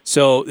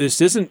 So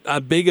this isn't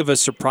a big of a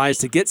surprise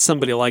to get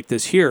somebody like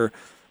this here.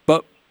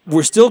 But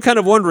we're still kind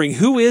of wondering,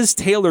 who is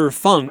Taylor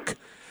Funk,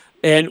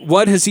 and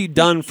what has he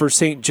done for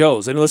St.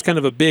 Joe's? I know it's kind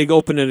of a big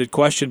open-ended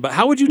question, but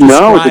how would you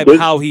describe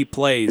how he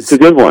plays? It's a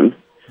good one.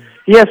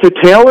 Yeah, so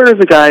Taylor is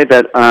a guy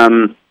that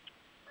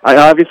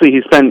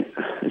he's spent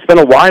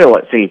a while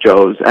at St.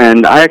 Joe's,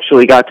 and I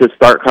actually got to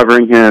start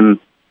covering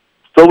him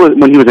still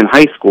when he was in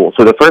high school.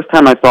 So the first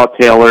time I saw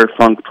Taylor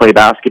Funk play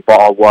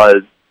basketball was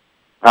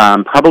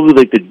probably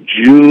like the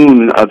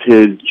June of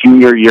his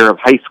junior year of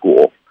high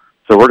school.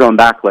 So we're going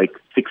back like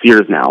 6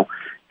 years now.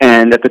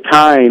 And at the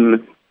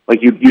time,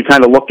 like you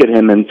kind of look at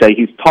him and say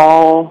he's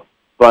tall,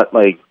 but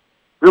like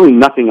really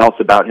nothing else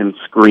about him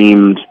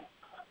screamed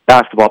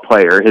basketball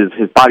player.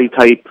 His body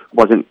type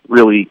wasn't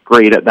really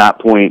great at that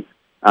point.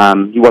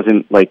 He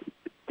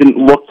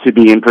didn't look to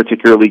be in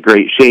particularly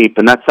great shape,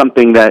 and that's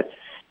something that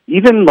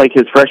even like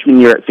his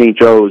freshman year at St.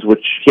 Joe's,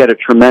 which he had a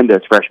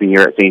tremendous freshman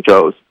year at St.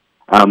 Joe's,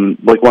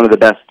 like one of the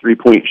best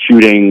three-point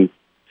shooting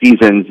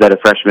seasons that a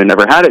freshman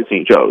ever had at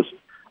St. Joe's.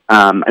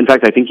 In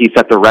fact, I think he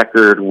set the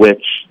record,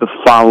 which the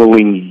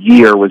following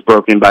year was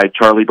broken by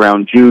Charlie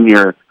Brown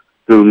Jr.,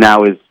 who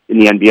now is in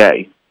the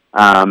NBA.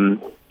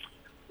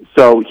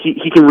 So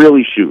he can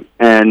really shoot.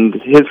 And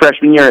his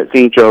freshman year at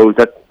St. Joe's,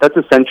 that's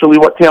essentially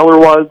what Taylor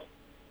was.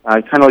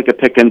 Kind of like a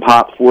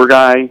pick-and-pop four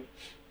guy.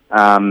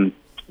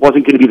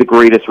 Wasn't going to be the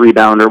greatest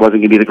rebounder, wasn't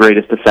going to be the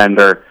greatest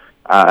defender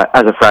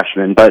as a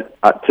freshman. But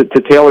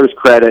to Taylor's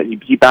credit,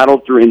 he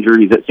battled through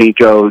injuries at St.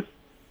 Joe's.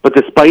 But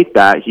despite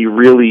that, he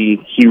really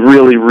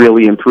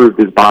improved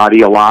his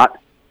body a lot.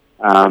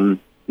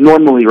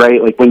 Normally,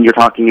 right, like when you're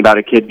talking about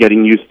a kid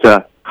getting used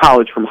to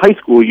college from high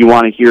school, you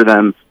want to hear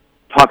them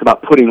talk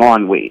about putting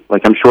on weight.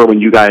 Like I'm sure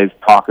when you guys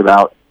talk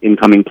about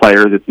incoming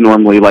players, it's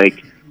normally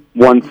like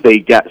once they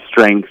get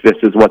strength, this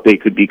is what they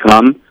could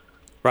become.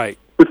 Right.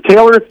 With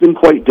Taylor, it's been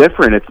quite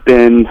different. It's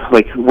been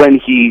like when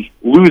he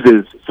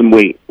loses some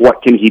weight,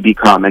 what can he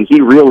become? And he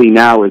really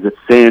now is a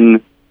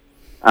thin,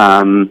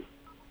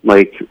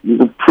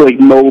 pretty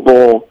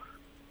mobile,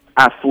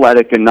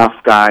 athletic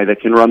enough guy that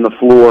can run the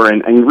floor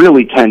and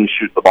really can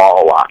shoot the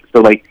ball a lot.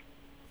 So,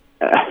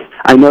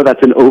 I know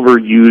that's an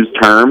overused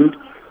term,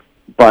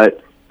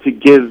 but to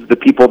give the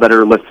people that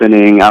are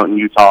listening out in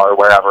Utah or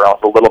wherever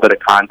else a little bit of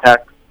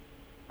context,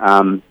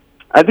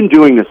 I've been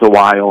doing this a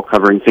while,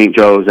 covering St.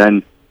 Joe's,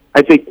 and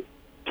I think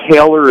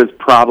Taylor is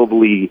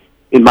probably,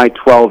 in my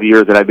 12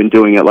 years that I've been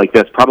doing it like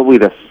this, probably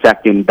the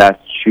second best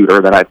shooter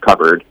that I've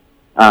covered,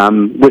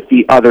 with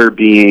the other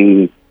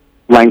being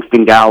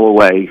Langston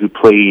Galloway, who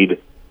played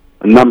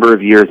a number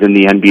of years in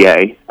the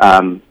NBA,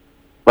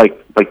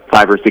 like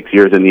 5 or 6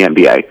 years in the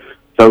NBA.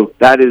 So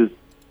that is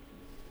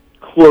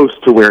close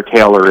to where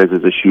Taylor is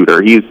as a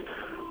shooter. He's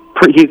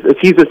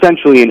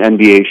essentially an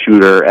NBA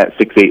shooter at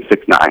 6'8",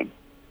 6'9".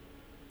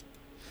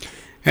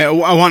 I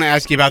want to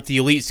ask you about the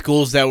elite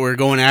schools that were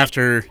going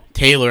after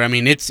Taylor. I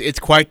mean, it's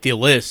quite the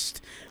list,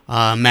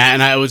 Matt.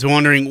 And I was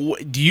wondering,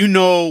 do you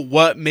know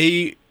what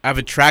may have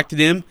attracted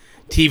him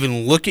to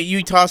even look at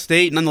Utah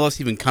State,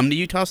 nonetheless even come to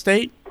Utah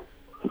State?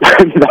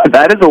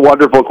 That is a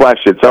wonderful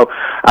question. So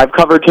I've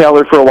covered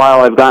Taylor for a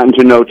while. I've gotten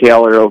to know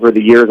Taylor over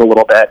the years a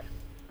little bit.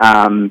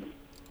 And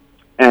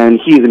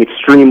he's an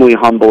extremely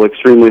humble,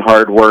 extremely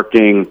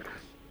hardworking,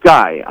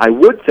 guy. I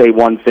would say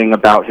one thing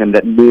about him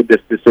that made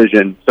this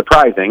decision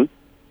surprising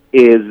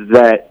is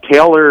that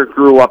Taylor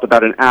grew up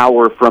about an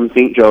hour from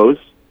St. Joe's.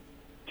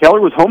 Taylor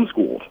was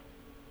homeschooled.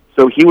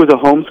 So he was a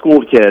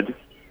homeschooled kid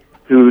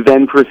who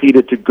then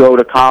proceeded to go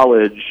to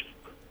college.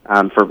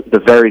 For the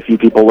very few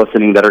people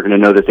listening that are going to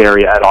know this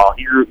area at all,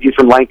 he's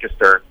from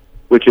Lancaster,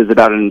 which is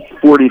about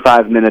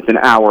 45 minutes, an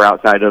hour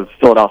outside of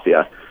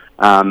Philadelphia.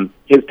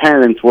 His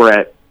parents were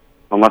at,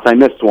 unless I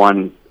missed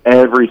one,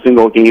 every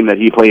single game that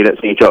he played at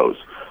St. Joe's.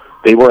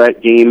 They were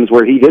at games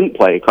where he didn't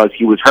play because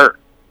he was hurt.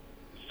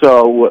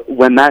 So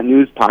when that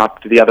news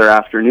popped the other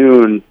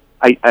afternoon,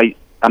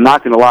 I'm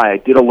not going to lie, I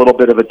did a little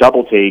bit of a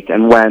double take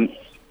and went,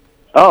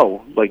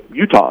 oh, like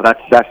Utah,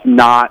 that's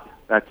not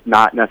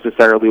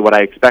necessarily what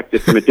I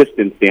expected from a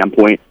distance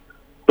standpoint.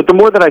 But the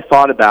more that I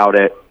thought about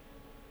it,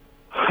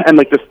 and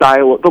like the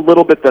style, the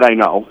little bit that I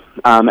know,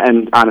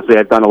 and honestly,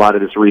 I've done a lot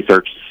of this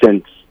research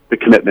since the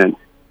commitment,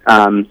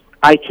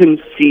 I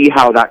can see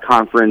how that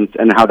conference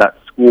and how that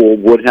school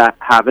would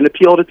have an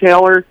appeal to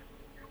Taylor.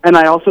 And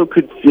I also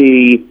could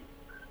see,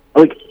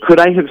 like, could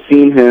I have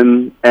seen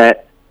him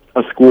at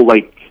a school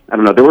like, I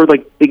don't know, there were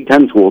like Big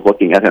Ten schools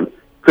looking at him.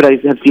 Could I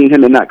have seen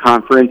him in that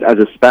conference as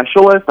a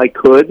specialist? I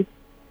could.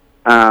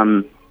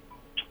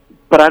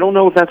 But I don't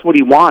know if that's what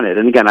he wanted.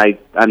 And again,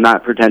 I'm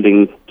not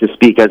pretending to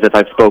speak as if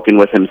I've spoken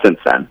with him since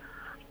then.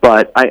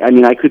 But I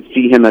mean, I could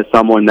see him as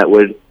someone that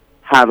would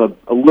have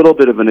a little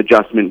bit of an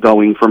adjustment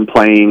going from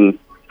playing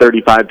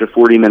 35 to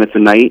 40 minutes a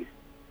night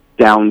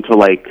down to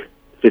like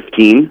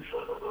 15,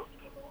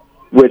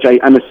 which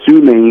I'm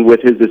assuming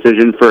with his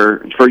decision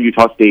for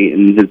Utah State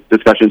and his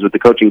discussions with the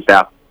coaching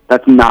staff,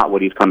 that's not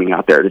what he's coming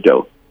out there to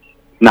do.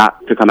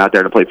 Not to come out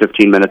there to play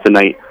 15 minutes a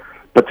night,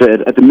 but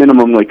to, at the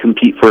minimum, like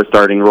compete for a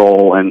starting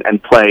role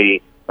and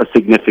play a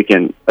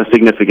significant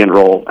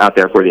role out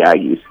there for the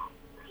Aggies.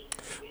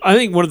 I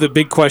think one of the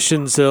big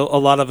questions a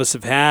lot of us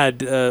have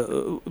had,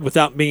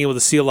 without being able to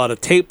see a lot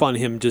of tape on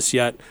him just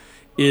yet,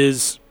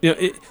 is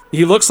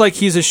he looks like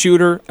he's a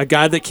shooter, a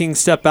guy that can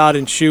step out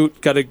and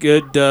shoot, got a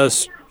good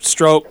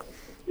stroke,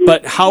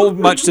 but how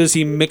much does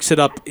he mix it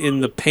up in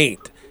the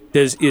paint?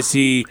 Is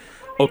he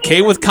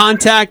okay with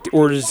contact,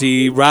 or does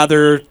he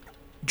rather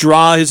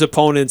draw his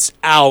opponents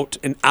out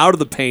of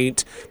the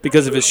paint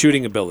because of his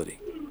shooting ability?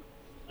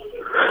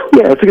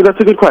 Yeah, that's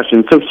a good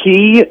question. So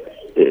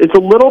it's a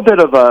little bit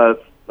of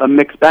a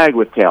mixed bag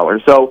with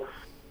Taylor. So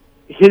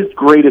his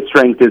greatest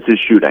strength is his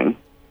shooting.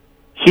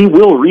 He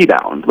will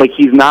rebound. Like,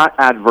 he's not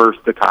adverse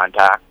to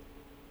contact.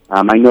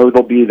 I know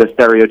there'll be the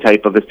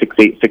stereotype of a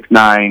 6'8",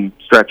 6'9",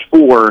 stretch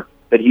 4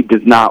 that he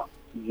does not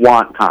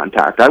want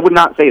contact. I would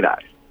not say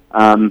that.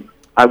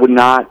 I would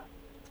not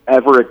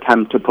ever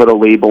attempt to put a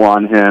label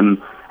on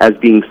him as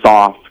being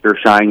soft or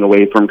shying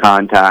away from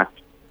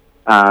contact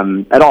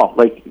at all.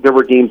 Like, there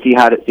were games he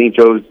had at St.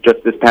 Joe's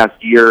just this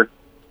past year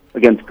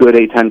against good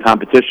A-10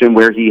 competition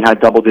where he had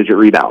double-digit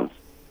rebounds.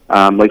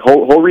 Like,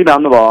 he'll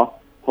rebound the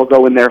ball. He'll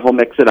go in there. He'll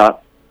mix it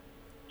up.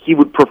 He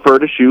would prefer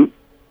to shoot.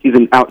 He's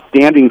an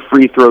outstanding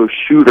free throw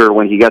shooter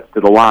when he gets to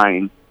the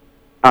line.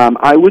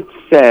 I would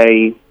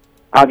say,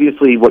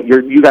 obviously, what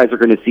you guys are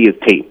going to see is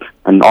tape,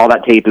 and all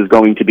that tape is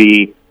going to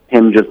be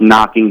him just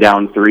knocking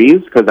down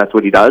threes because that's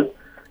what he does.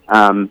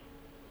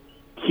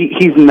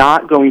 He's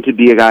not going to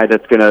be a guy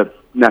that's going to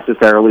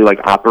necessarily like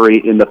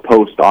operate in the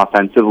post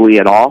offensively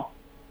at all.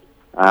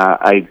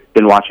 I've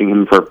been watching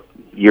him for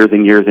years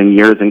and years and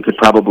years and could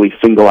probably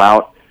single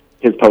out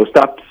his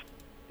post-ups.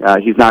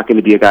 He's not going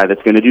to be a guy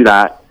that's going to do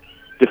that.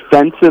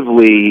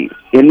 Defensively,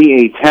 in the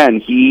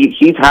A-10,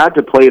 he's had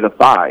to play the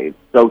 5,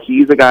 so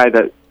he's a guy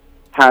that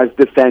has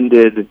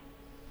defended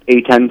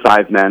A-10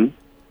 5-men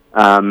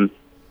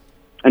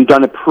and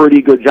done a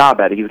pretty good job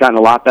at it. He's gotten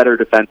a lot better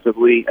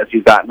defensively as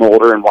he's gotten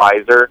older and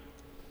wiser.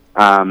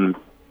 I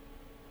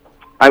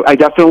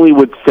definitely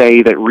would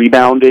say that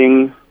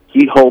rebounding,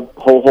 he'll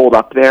hold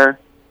up there.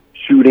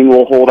 Shooting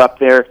will hold up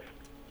there.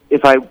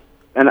 I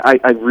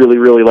really,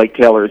 really like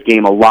Taylor's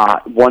game a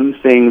lot. One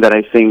thing that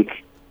I think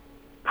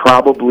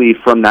probably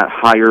from that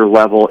higher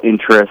level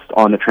interest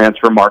on the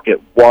transfer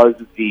market was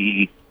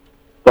the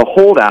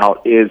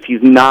holdout is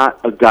he's not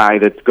a guy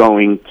that's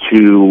going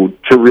to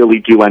really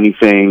do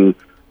anything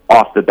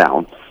off the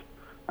bounce.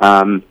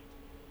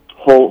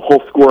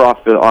 He'll score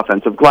off the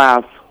offensive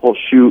glass. He'll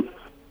shoot.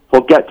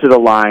 He'll get to the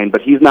line,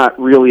 but he's not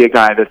really a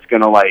guy that's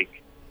going to like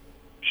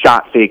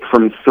shot fake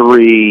from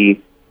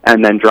 3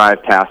 and then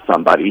drive past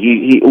somebody.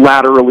 He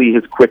laterally,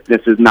 his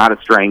quickness is not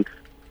a strength,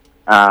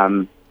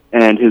 and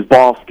his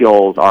ball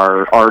skills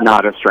are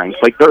not a strength.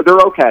 Like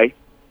they're okay,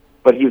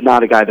 but he's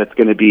not a guy that's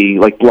going to be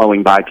like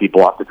blowing by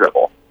people off the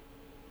dribble.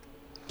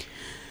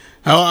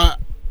 How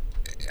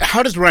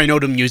does Ryan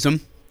Odom use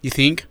him, you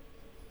think?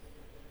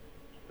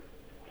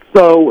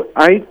 So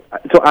I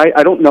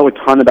don't know a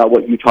ton about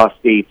what Utah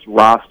State's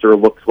roster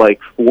looks like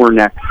for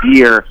next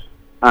year.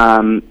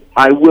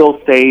 I will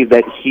say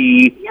that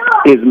he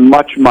is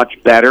much,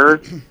 much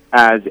better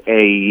as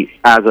a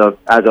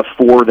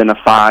 4 than a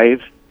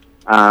 5.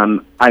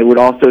 I would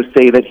also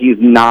say that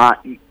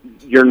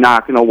you're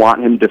not going to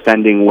want him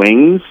defending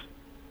wings.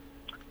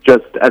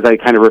 just as I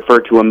kind of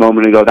referred to a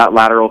moment ago, that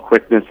lateral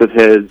quickness of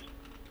his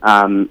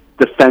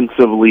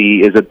defensively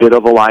is a bit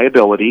of a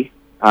liability.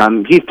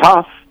 He's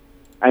tough,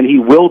 and he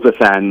will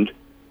defend,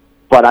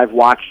 but I've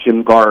watched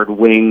him guard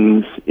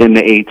wings in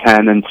the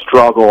A-10 and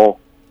struggle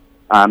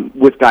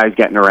with guys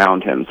getting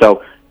around him.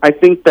 So I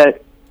think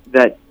that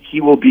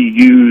he will be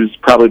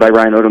used probably by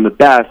Ryan Odom the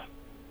best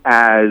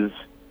as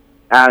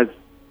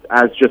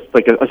just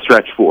like a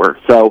stretch four.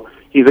 So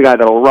he's a guy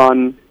that'll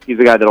run, he's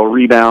a guy that'll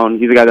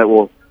rebound, he's a guy that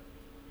will,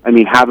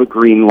 have a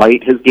green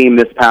light. His game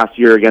this past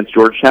year against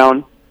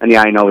Georgetown, and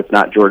I know it's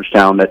not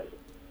Georgetown that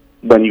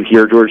when you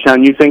hear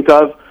Georgetown you think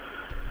of,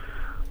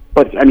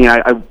 but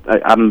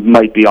I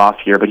might be off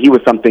here, but he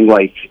was something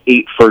like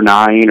 8 for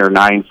 9 or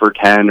 9 for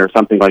 10 or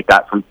something like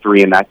that from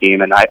 3 in that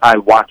game, and I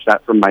watched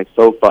that from my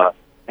sofa,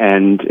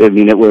 and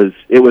it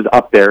was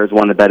up there as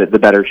one of the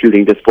better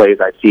shooting displays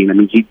I've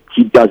seen.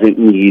 He doesn't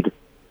need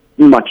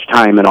much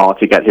time at all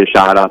to get his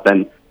shot up,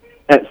 and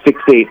at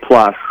 6'8"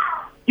 plus,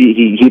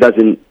 he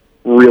doesn't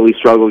really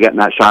struggle getting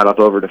that shot up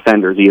over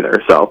defenders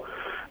either. So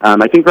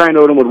I think Ryan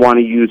Odom would want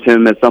to use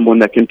him as someone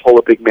that can pull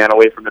a big man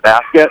away from the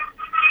basket.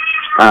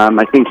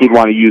 I think he'd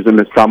want to use him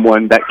as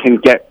someone that can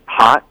get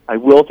hot. I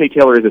will say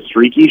Taylor is a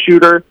streaky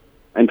shooter,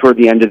 and toward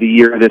the end of the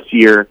year this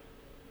year,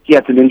 he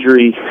had some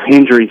injury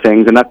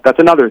things, and that's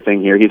another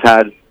thing here. He's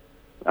had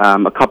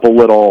a couple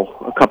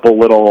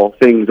little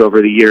things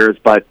over the years,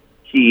 but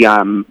he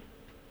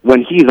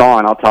when he's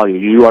on, I'll tell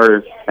you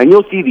are, and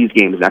you'll see these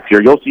games next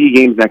year. You'll see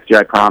games next year,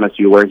 I promise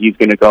you, where he's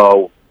going to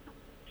go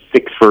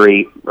 6 for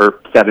 8 or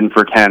 7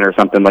 for 10 or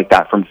something like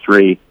that from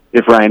 3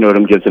 if Ryan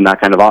Odom gives him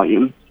that kind of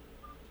volume.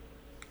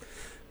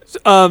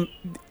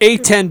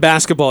 A-10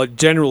 basketball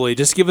generally,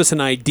 just give us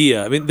an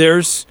idea.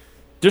 There's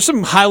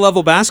some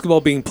high-level basketball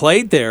being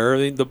played there.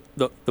 The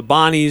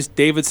Bonnies,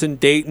 Davidson,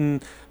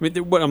 Dayton.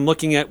 What I'm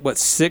looking at,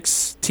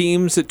 6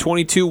 teams at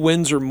 22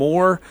 wins or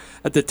more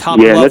at the top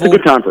level? Yeah, that's a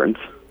good conference.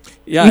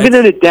 Yeah, even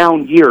in a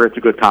down year, it's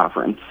a good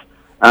conference.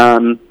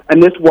 And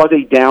this was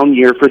a down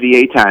year for the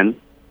A-10,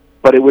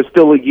 but it was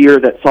still a year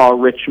that saw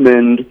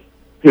Richmond,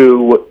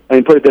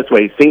 put it this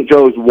way, St.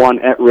 Joe's won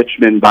at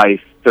Richmond by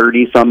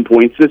 30-some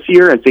points this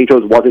year, and St.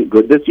 Joe's wasn't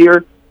good this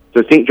year.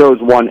 So St.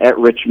 Joe's won at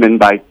Richmond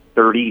by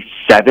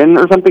 37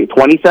 or something,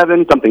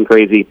 27, something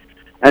crazy.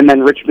 And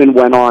then Richmond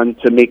went on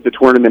to make the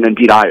tournament and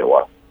beat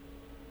Iowa.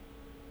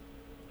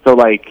 So,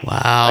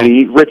 wow.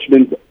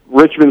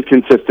 Richmond's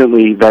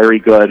consistently very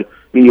good.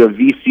 You have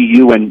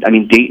VCU and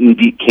Dayton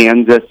beat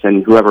Kansas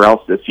and whoever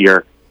else this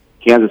year.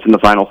 Kansas in the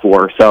Final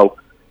Four. So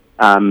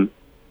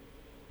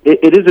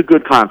it is a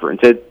good conference.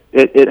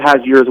 It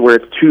has years where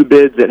it's 2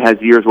 bids. It has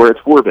years where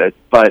it's 4 bids.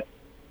 But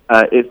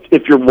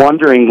if you're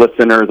wondering,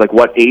 listeners,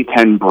 what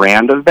A-10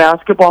 brand of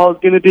basketball is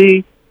going to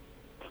be,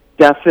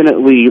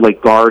 definitely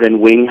guard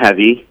and wing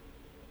heavy.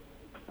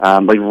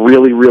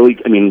 Really,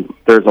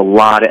 there's a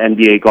lot of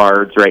NBA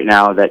guards right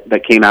now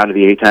that came out of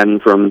the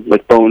A-10 from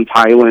Bones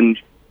Highland,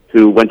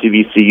 who went to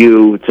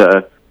VCU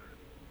to,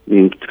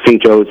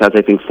 St. Joe's has,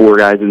 I think, 4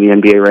 guys in the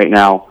NBA right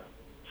now.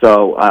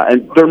 So,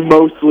 and they're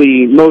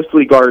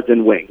mostly guards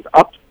and wings.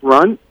 Up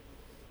front,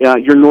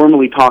 you're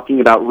normally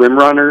talking about rim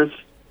runners,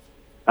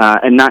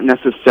 and not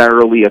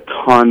necessarily a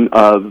ton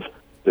of,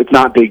 it's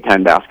not Big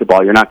Ten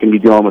basketball. You're not going to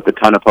be dealing with a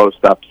ton of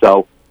post-up.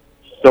 So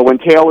when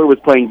Taylor was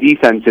playing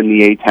defense in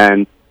the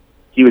A-10,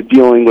 he was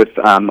dealing with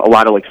a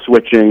lot of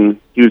switching.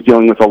 He was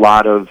dealing with a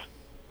lot of,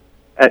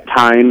 at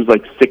times,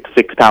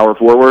 6'6" power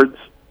forwards,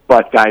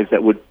 but guys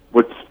that would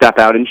step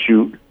out and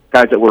shoot,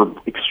 guys that were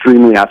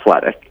extremely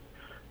athletic.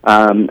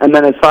 And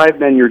then as 5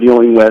 men, you're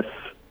dealing with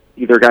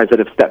either guys that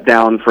have stepped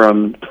down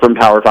from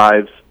Power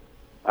Fives,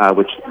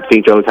 which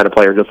St. Joe's had a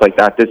player just like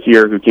that this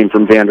year who came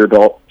from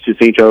Vanderbilt to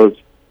St. Joe's.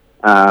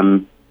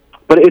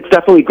 But it's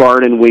definitely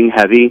guard and wing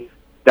heavy,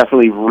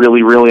 definitely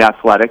really, really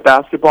athletic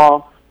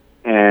basketball.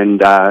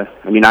 And,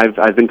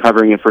 I've been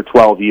covering it for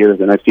 12 years,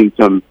 and I've seen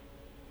some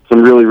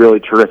really, really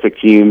terrific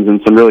teams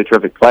and some really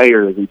terrific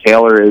players, and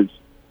Taylor is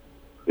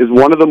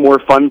one of the more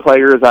fun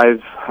players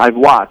I've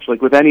watched.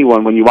 With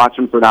anyone, when you watch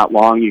him for that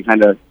long, you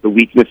the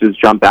weaknesses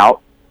jump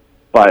out.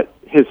 But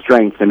his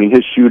strengths,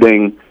 his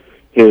shooting,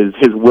 his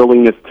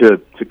willingness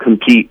to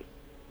compete.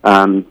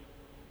 You're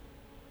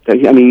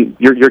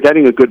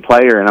getting a good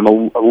player, and I'm a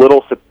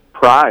little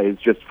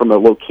surprised just from a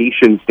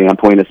location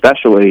standpoint,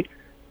 especially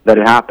that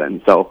it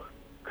happened. So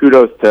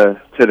kudos to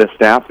the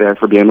staff there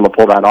for being able to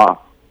pull that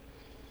off.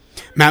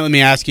 Matt, let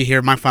me ask you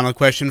here my final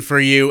question for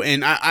you,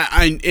 and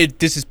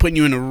this is putting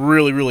you in a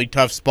really, really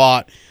tough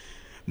spot.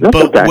 That's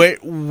but okay.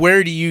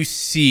 Where do you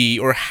see,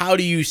 or how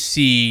do you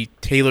see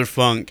Taylor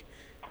Funk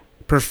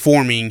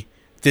performing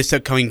this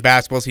upcoming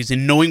basketball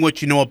season, knowing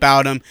what you know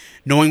about him,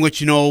 knowing what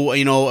you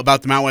know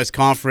about the Mountain West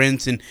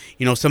Conference, and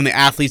some of the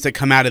athletes that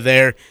come out of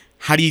there?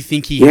 How do you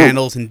think he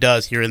handles and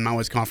does here in the Mountain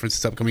West Conference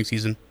this upcoming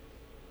season?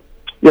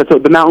 Yeah, so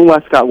the Mountain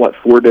West got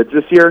 4 bids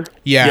this year?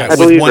 Yeah, I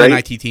believe, one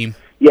right? IT team.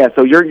 Yeah,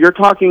 so you're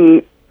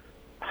talking.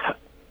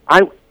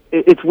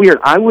 It's weird.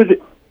 I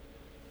would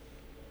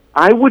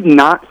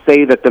not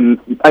say that the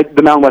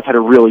Mountain West had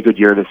a really good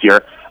year this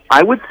year.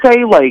 I would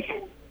say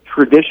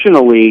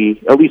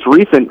traditionally, at least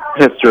recent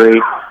history,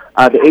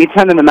 the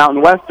A-10 and the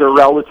Mountain West are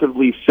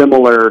relatively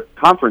similar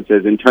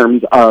conferences in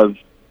terms of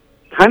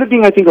kind of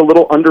being, I think, a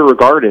little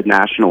underregarded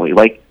nationally.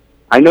 Like,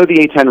 I know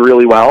the A-10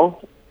 really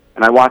well,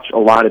 and I watch a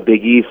lot of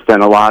Big East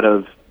and a lot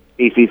of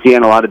ACC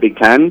and a lot of Big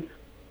Ten,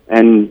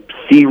 and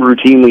see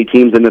routinely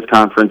teams in this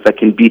conference that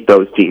can beat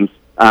those teams.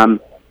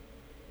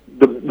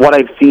 What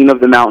I've seen of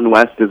the Mountain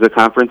West is a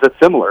conference that's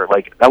similar.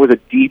 Like, that was a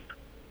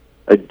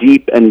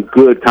deep and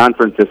good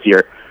conference this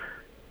year.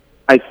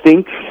 I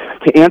think,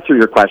 to answer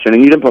your question,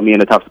 and you didn't put me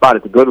in a tough spot,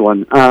 it's a good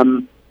one,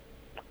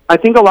 I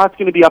think a lot's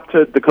going to be up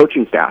to the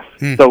coaching staff.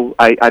 So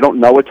I don't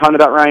know a ton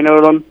about Ryan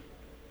Odom,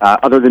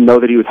 other than know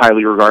that he was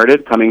highly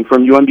regarded coming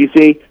from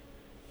UMBC.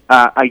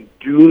 I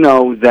do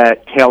know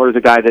that Taylor's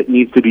a guy that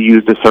needs to be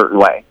used a certain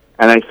way.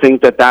 And I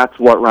think that that's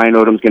what Ryan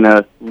Odom's going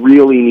to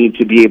really need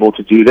to be able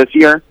to do this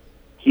year.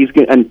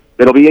 And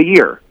it'll be a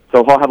year,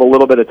 so he'll have a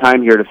little bit of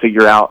time here to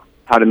figure out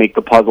how to make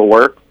the puzzle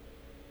work.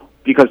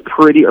 Because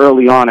pretty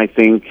early on, I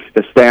think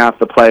the staff,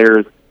 the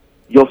players,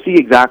 you'll see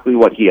exactly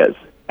what he is.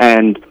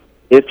 And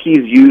if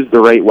he's used the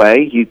right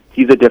way,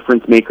 he's a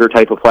difference maker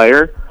type of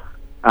player.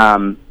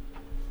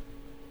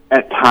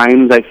 At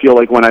times, I feel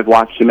like when I've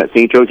watched him at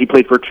St. Joe's, he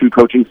played for 2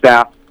 coaching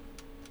staffs.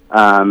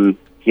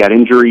 He had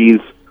injuries.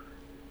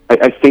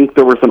 I think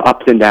there were some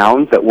ups and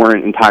downs that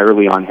weren't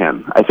entirely on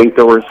him. I think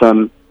there were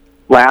some.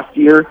 Last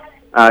year,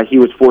 he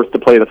was forced to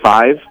play the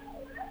 5,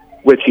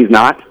 which he's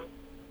not.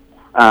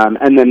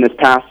 And then this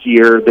past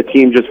year, the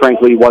team just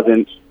frankly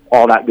wasn't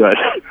all that good,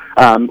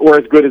 or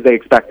as good as they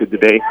expected to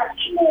be.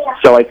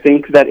 So I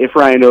think that if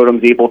Ryan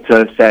Odom's able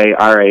to say,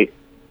 all right,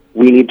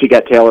 we need to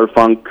get Taylor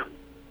Funk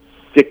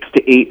 6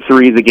 to 8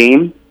 threes a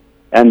game,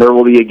 and there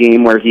will be a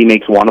game where he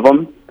makes 1 of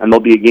them, and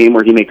there'll be a game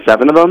where he makes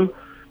 7 of them,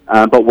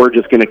 but we're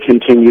just going to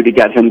continue to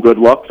get him good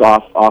looks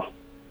off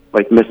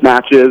like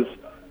mismatches.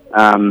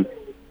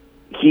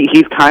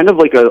 He's kind of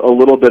like a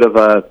little bit of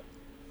a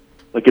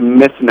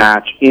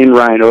mismatch in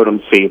Ryan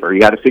Odom's favor. You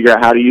got to figure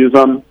out how to use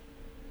him,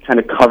 kind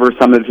of cover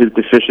some of his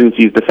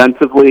deficiencies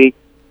defensively.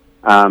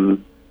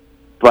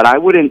 But I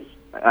wouldn't.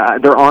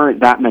 There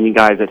aren't that many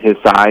guys at his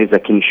size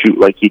that can shoot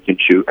like he can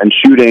shoot, and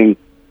shooting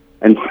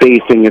and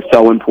spacing is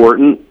so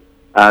important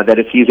that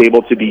if he's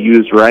able to be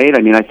used right,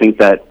 I mean, I think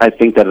that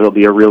it'll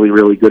be a really,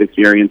 really good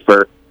experience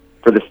for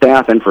the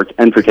staff and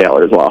for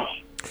Taylor as well.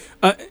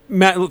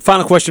 Matt,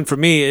 final question for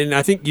me, and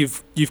I think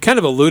you've kind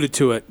of alluded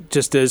to it,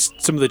 just as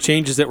some of the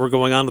changes that were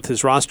going on with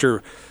his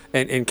roster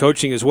and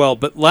coaching as well.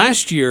 But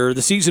last year,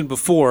 the season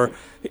before,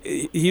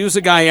 he was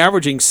a guy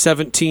averaging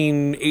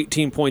 17,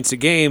 18 points a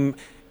game,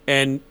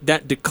 and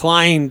that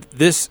declined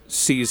this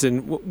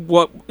season.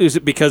 What is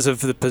it, because of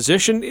the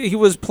position he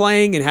was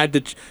playing and had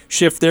to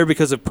shift there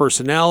because of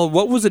personnel?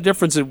 What was the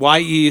difference in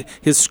why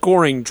his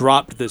scoring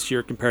dropped this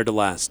year compared to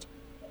last?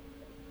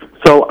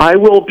 So I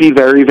will be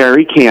very,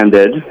 very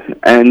candid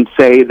and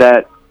say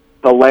that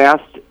the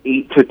last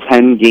 8 to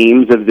 10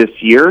 games of this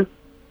year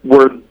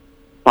were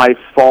by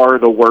far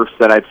the worst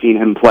that I've seen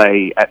him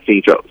play at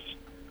St. Joe's.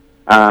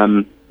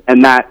 And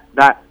that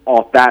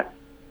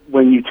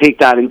when you take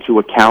that into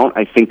account,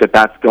 I think that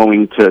that's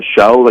going to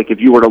show. Like, if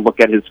you were to look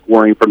at his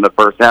scoring from the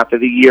first half of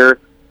the year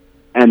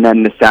and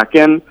then the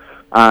second,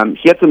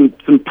 he had some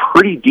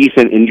pretty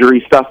decent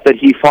injury stuff that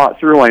he fought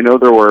through. I know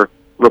there were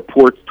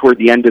reports toward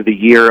the end of the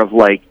year of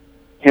like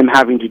him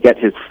having to get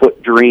his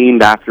foot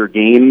drained after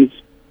games,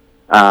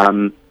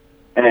 and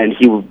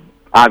he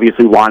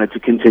obviously wanted to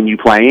continue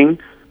playing.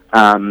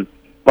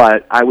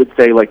 But I would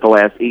say like the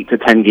last 8 to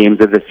 10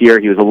 games of this year,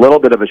 he was a little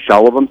bit of a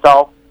shell of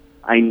himself.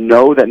 I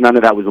know that none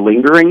of that was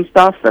lingering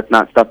stuff. That's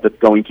not stuff that's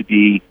going to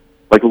be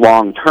like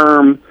long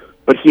term,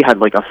 but he had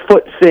like a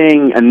foot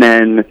thing, and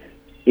then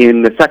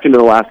in the second to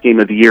the last game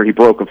of the year, he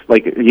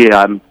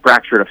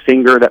fractured a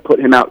finger that put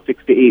him out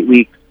 6 to 8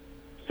 weeks.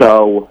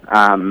 So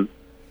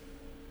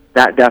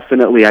that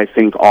definitely, I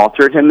think,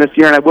 altered him this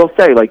year. And I will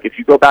say, like, if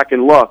you go back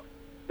and look,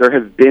 there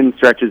have been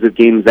stretches of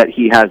games that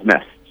he has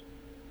missed.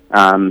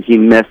 He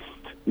missed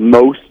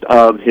most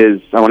of his,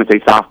 I want to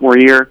say, sophomore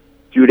year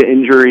due to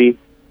injury.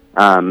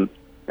 And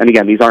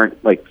again, these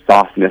aren't like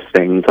softness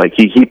things. Like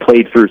he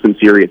played through some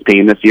serious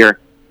pain this year.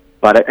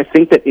 But I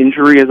think that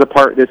injury is a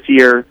part this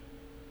year.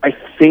 I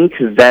think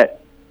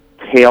that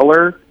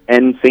Taylor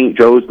and St.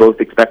 Joe's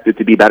both expected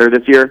to be better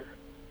this year.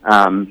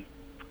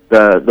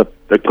 The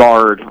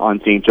guard on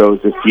St. Joe's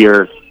this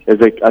year is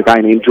a guy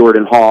named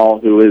Jordan Hall,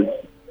 who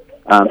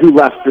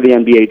left for the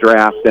NBA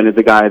draft and is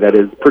a guy that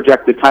is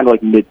projected kind of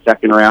like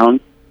mid-second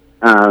round.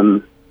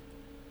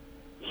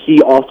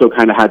 He also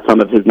kind of had some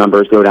of his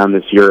numbers go down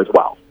this year as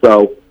well.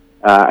 So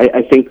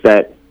I think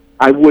that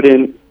I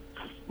wouldn't,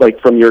 like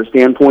from your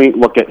standpoint,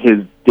 look at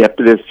his dip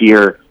this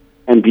year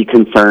and be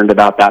concerned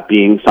about that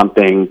being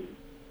something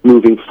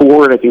moving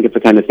forward. I think it's the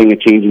kind of thing a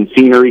change in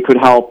scenery could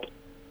help.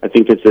 I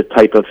think it's the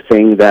type of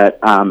thing that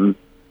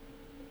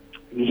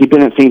he'd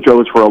been at St.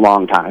 Joe's for a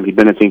long time. He'd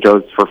been at St.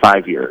 Joe's for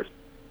 5 years.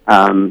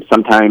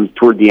 Sometimes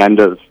toward the end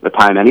of the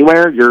time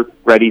anywhere, you're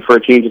ready for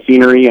a change of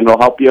scenery and it'll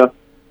help you.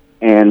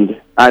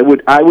 And I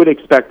would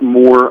expect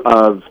more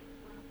of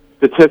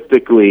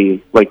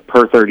statistically, like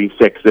per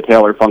 36, the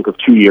Taylor Funk of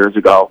 2 years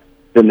ago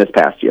than this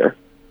past year.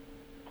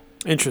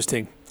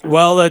 Interesting.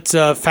 Well, that's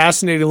a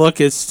fascinating look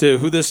as to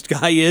who this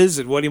guy is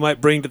and what he might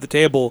bring to the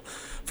table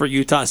for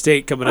Utah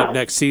State coming up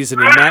next season.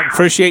 And Matt,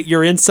 appreciate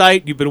your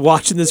insight. You've been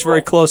watching this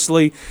very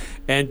closely,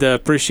 and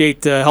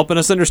appreciate helping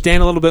us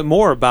understand a little bit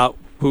more about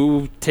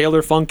who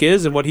Taylor Funk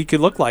is and what he could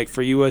look like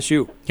for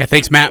USU. Yeah,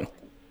 thanks, Matt.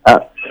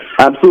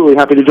 Absolutely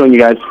happy to join you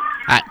guys.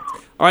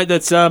 All right,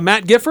 that's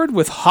Matt Gifford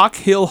with Hawk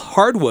Hill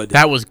Hardwood.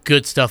 That was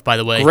good stuff, by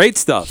the way. Great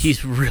stuff.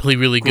 He's really,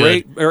 really good.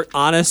 Great, very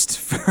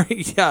honest.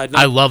 Yeah,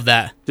 I love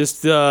that.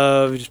 Just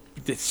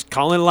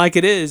calling it like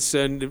it is,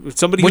 and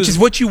somebody which is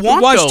what you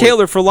want. Watched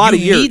Taylor for a lot of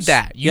years. You need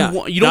that.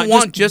 You don't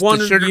want just one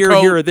the sugar year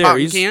coat here or there.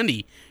 cotton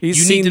candy.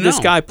 He's seen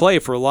this guy play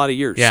for a lot of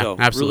years. Yeah, so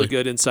absolutely.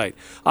 Really good insight.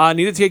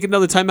 Need to take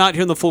another time out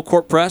here in the Full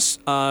Court Press.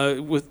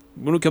 When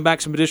we come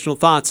back, some additional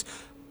thoughts.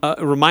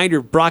 A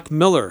reminder, Brock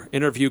Miller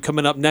interview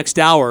coming up next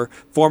hour,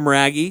 former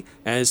Aggie,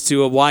 as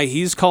to why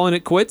he's calling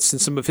it quits and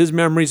some of his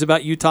memories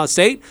about Utah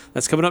State.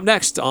 That's coming up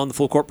next on the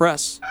Full Court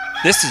Press.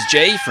 This is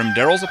Jay from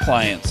Daryl's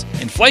Appliance.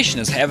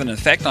 Inflation is having an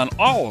effect on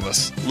all of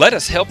us. Let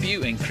us help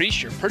you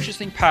increase your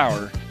purchasing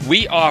power.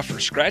 We offer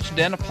scratch and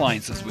dent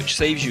appliances, which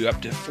saves you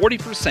up to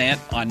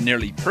 40% on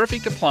nearly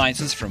perfect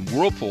appliances from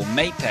Whirlpool,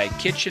 Maytag,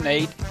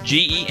 KitchenAid,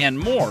 GE, and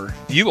more.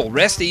 You will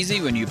rest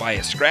easy when you buy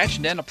a scratch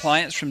and dent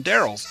appliance from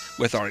Daryl's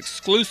with our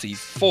exclusive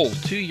full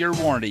 2-year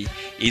warranty.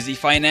 Easy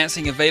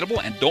financing available,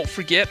 and don't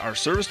forget our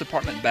service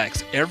department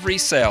backs every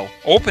sale.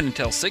 Open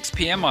until 6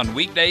 p.m. on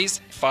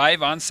weekdays,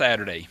 5 on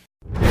Saturday.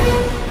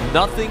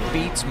 Nothing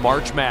beats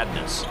March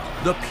Madness.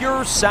 The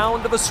pure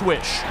sound of a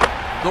swish,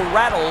 the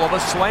rattle of a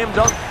slam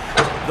dunk,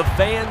 the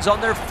fans on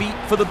their feet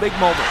for the big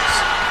moments.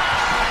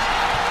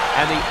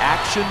 And the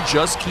action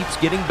just keeps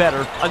getting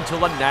better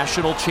until a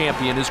national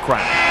champion is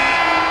crowned.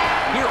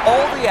 Hear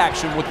all the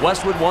action with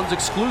Westwood One's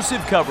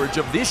exclusive coverage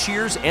of this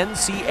year's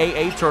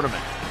NCAA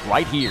tournament,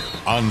 right here.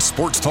 On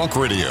Sports Talk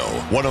Radio,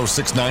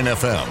 106.9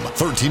 FM,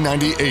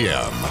 1390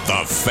 AM,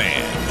 The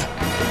Fan.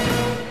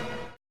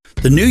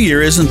 The new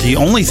year isn't the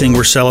only thing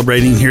we're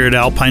celebrating here at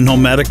Alpine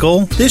Home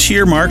Medical. This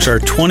year marks our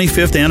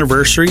 25th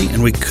anniversary,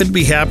 and we couldn't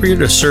be happier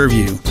to serve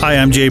you. Hi,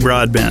 I'm Jay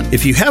Broadbent.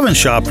 If you haven't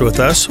shopped with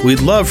us, we'd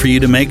love for you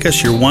to make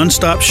us your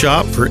one-stop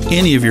shop for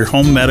any of your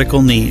home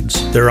medical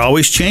needs. They're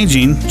always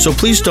changing, so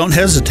please don't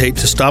hesitate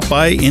to stop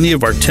by any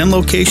of our 10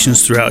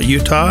 locations throughout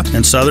Utah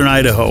and southern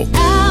Idaho.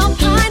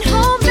 Alpine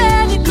Home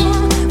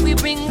Medical, we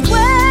bring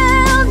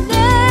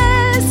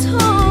wellness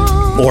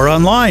home. Or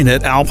online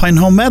at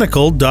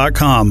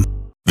alpinehomemedical.com.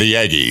 The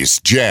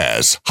Aggies,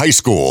 Jazz, high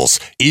schools,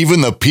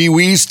 even the Pee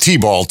Wee's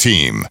T-ball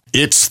team.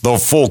 It's the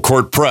Full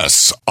Court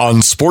Press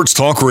on Sports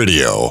Talk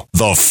Radio,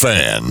 The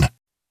Fan.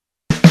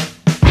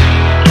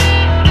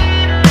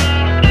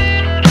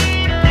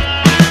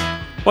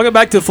 Welcome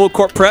back to the Full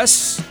Court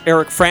Press.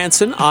 Eric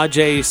Frandsen,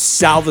 Ajay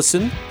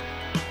Salvesen.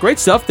 Great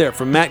stuff there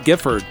from Matt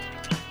Gifford.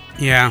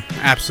 Yeah,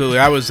 absolutely.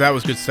 That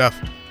was good stuff.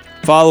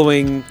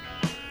 Following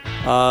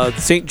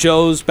St.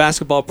 Joe's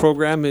basketball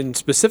program, and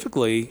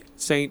specifically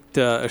St.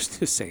 Taylor.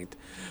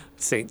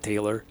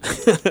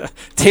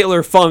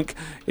 Taylor Funk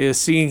is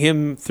seeing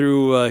him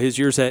through his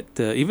years at,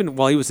 even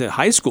while he was a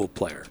high school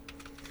player.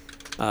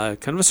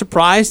 Kind of a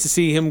surprise to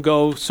see him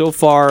go so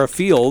far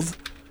afield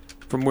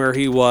from where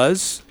he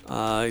was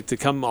to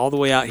come all the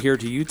way out here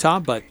to Utah.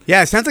 But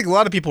yeah, it sounds like a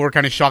lot of people were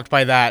kind of shocked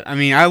by that. I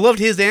mean, I loved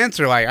his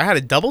answer. Like, I had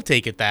a double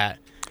take at that.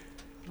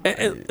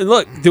 And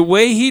look, the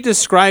way he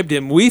described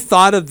him, we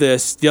thought of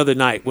this the other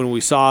night when we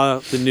saw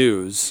the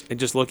news and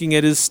just looking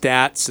at his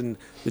stats and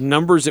the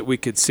numbers that we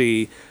could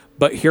see.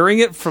 But hearing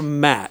it from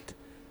Matt,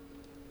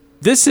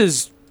 this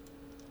is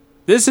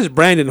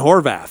Brandon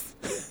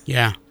Horvath.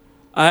 Yeah.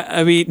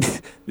 I mean,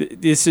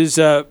 this is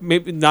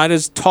maybe not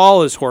as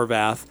tall as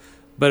Horvath,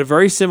 but a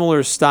very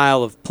similar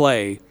style of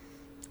play.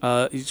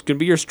 He's going to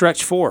be your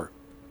stretch four.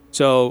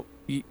 So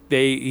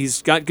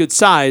he's got good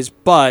size,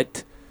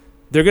 but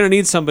they're going to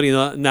need somebody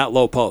in that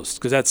low post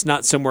because that's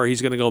not somewhere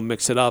he's going to go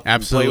mix it up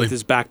and play with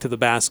his back to the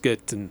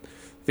basket and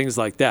things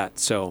like that.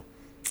 So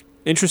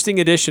interesting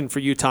addition for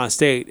Utah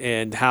State,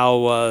 and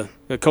how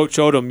Coach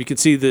Odom, you can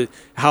see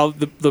how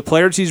the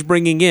players he's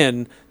bringing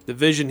in, the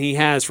vision he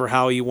has for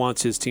how he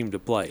wants his team to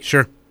play.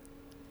 Sure.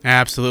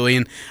 Absolutely.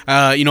 And,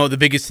 the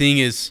biggest thing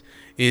is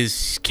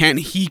can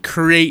he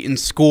create and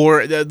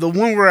score? The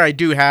one where I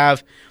do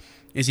have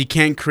is he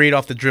can't create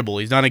off the dribble.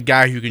 He's not a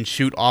guy who can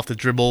shoot off the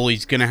dribble.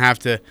 He's going to have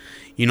to,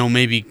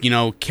 maybe,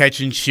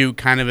 catch and shoot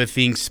kind of a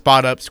thing,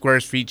 spot up,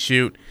 squares feet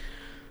shoot.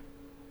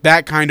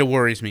 That kind of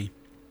worries me.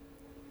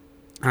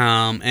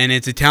 And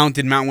it's a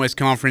talented Mountain West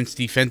Conference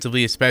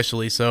defensively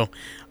especially, so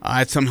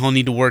it's something he'll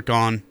need to work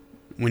on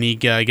when he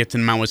gets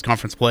in Mountain West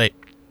Conference play.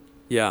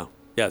 Yeah,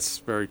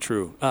 yes, very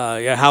true.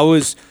 How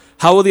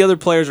will the other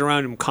players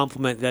around him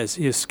complement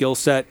his skill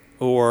set,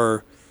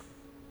 or,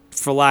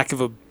 for lack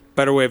of a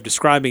better way of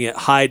describing it,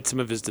 hide some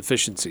of his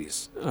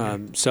deficiencies?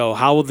 So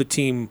how will the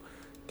team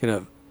kind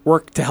of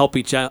work to help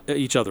each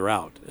other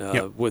out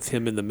with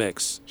him in the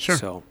mix? Sure.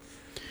 So,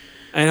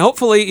 and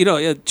hopefully,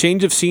 a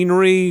change of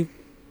scenery,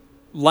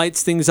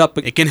 lights things up.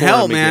 It can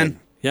help, man.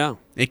 Yeah.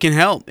 It can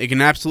help. It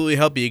can absolutely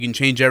help you. You can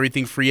change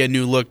everything for you.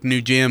 New look,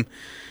 new gym,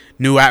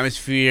 new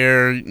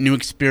atmosphere, new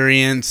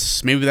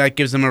experience. Maybe that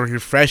gives him a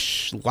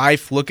refresh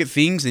life look at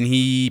things, and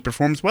he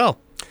performs well.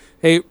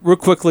 Hey, real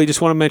quickly,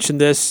 just want to mention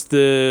this.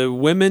 The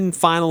women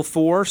Final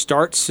Four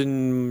starts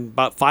in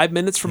about 5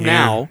 minutes from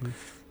now.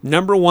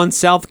 Number 1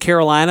 South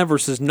Carolina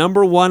versus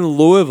number 1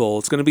 Louisville.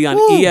 It's going to be on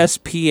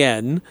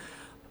ESPN.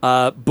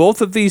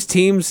 Both of these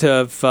teams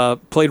have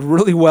played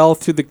really well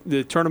through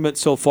the tournament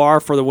so far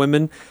for the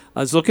women. I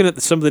was looking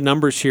at some of the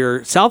numbers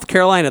here. South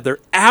Carolina, their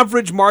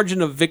average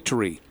margin of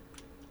victory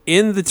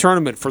in the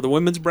tournament for the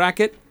women's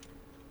bracket,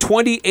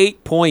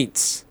 28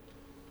 points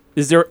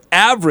is their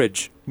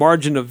average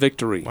margin of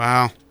victory.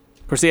 Wow.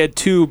 Of course, they had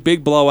 2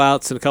 big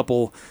blowouts and a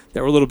couple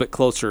that were a little bit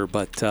closer,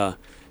 but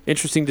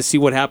interesting to see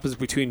what happens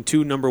between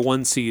 2 number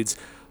 1 seeds.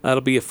 That'll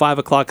be at 5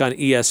 o'clock on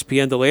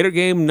ESPN. The later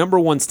game, number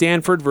 1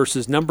 Stanford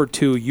versus number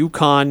 2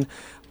 UConn.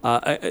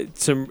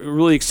 Some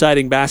really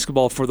exciting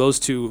basketball for those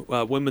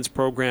 2 women's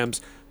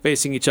programs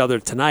facing each other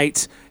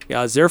tonight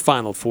as their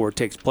Final Four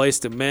takes place.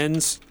 The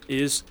men's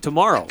is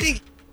tomorrow.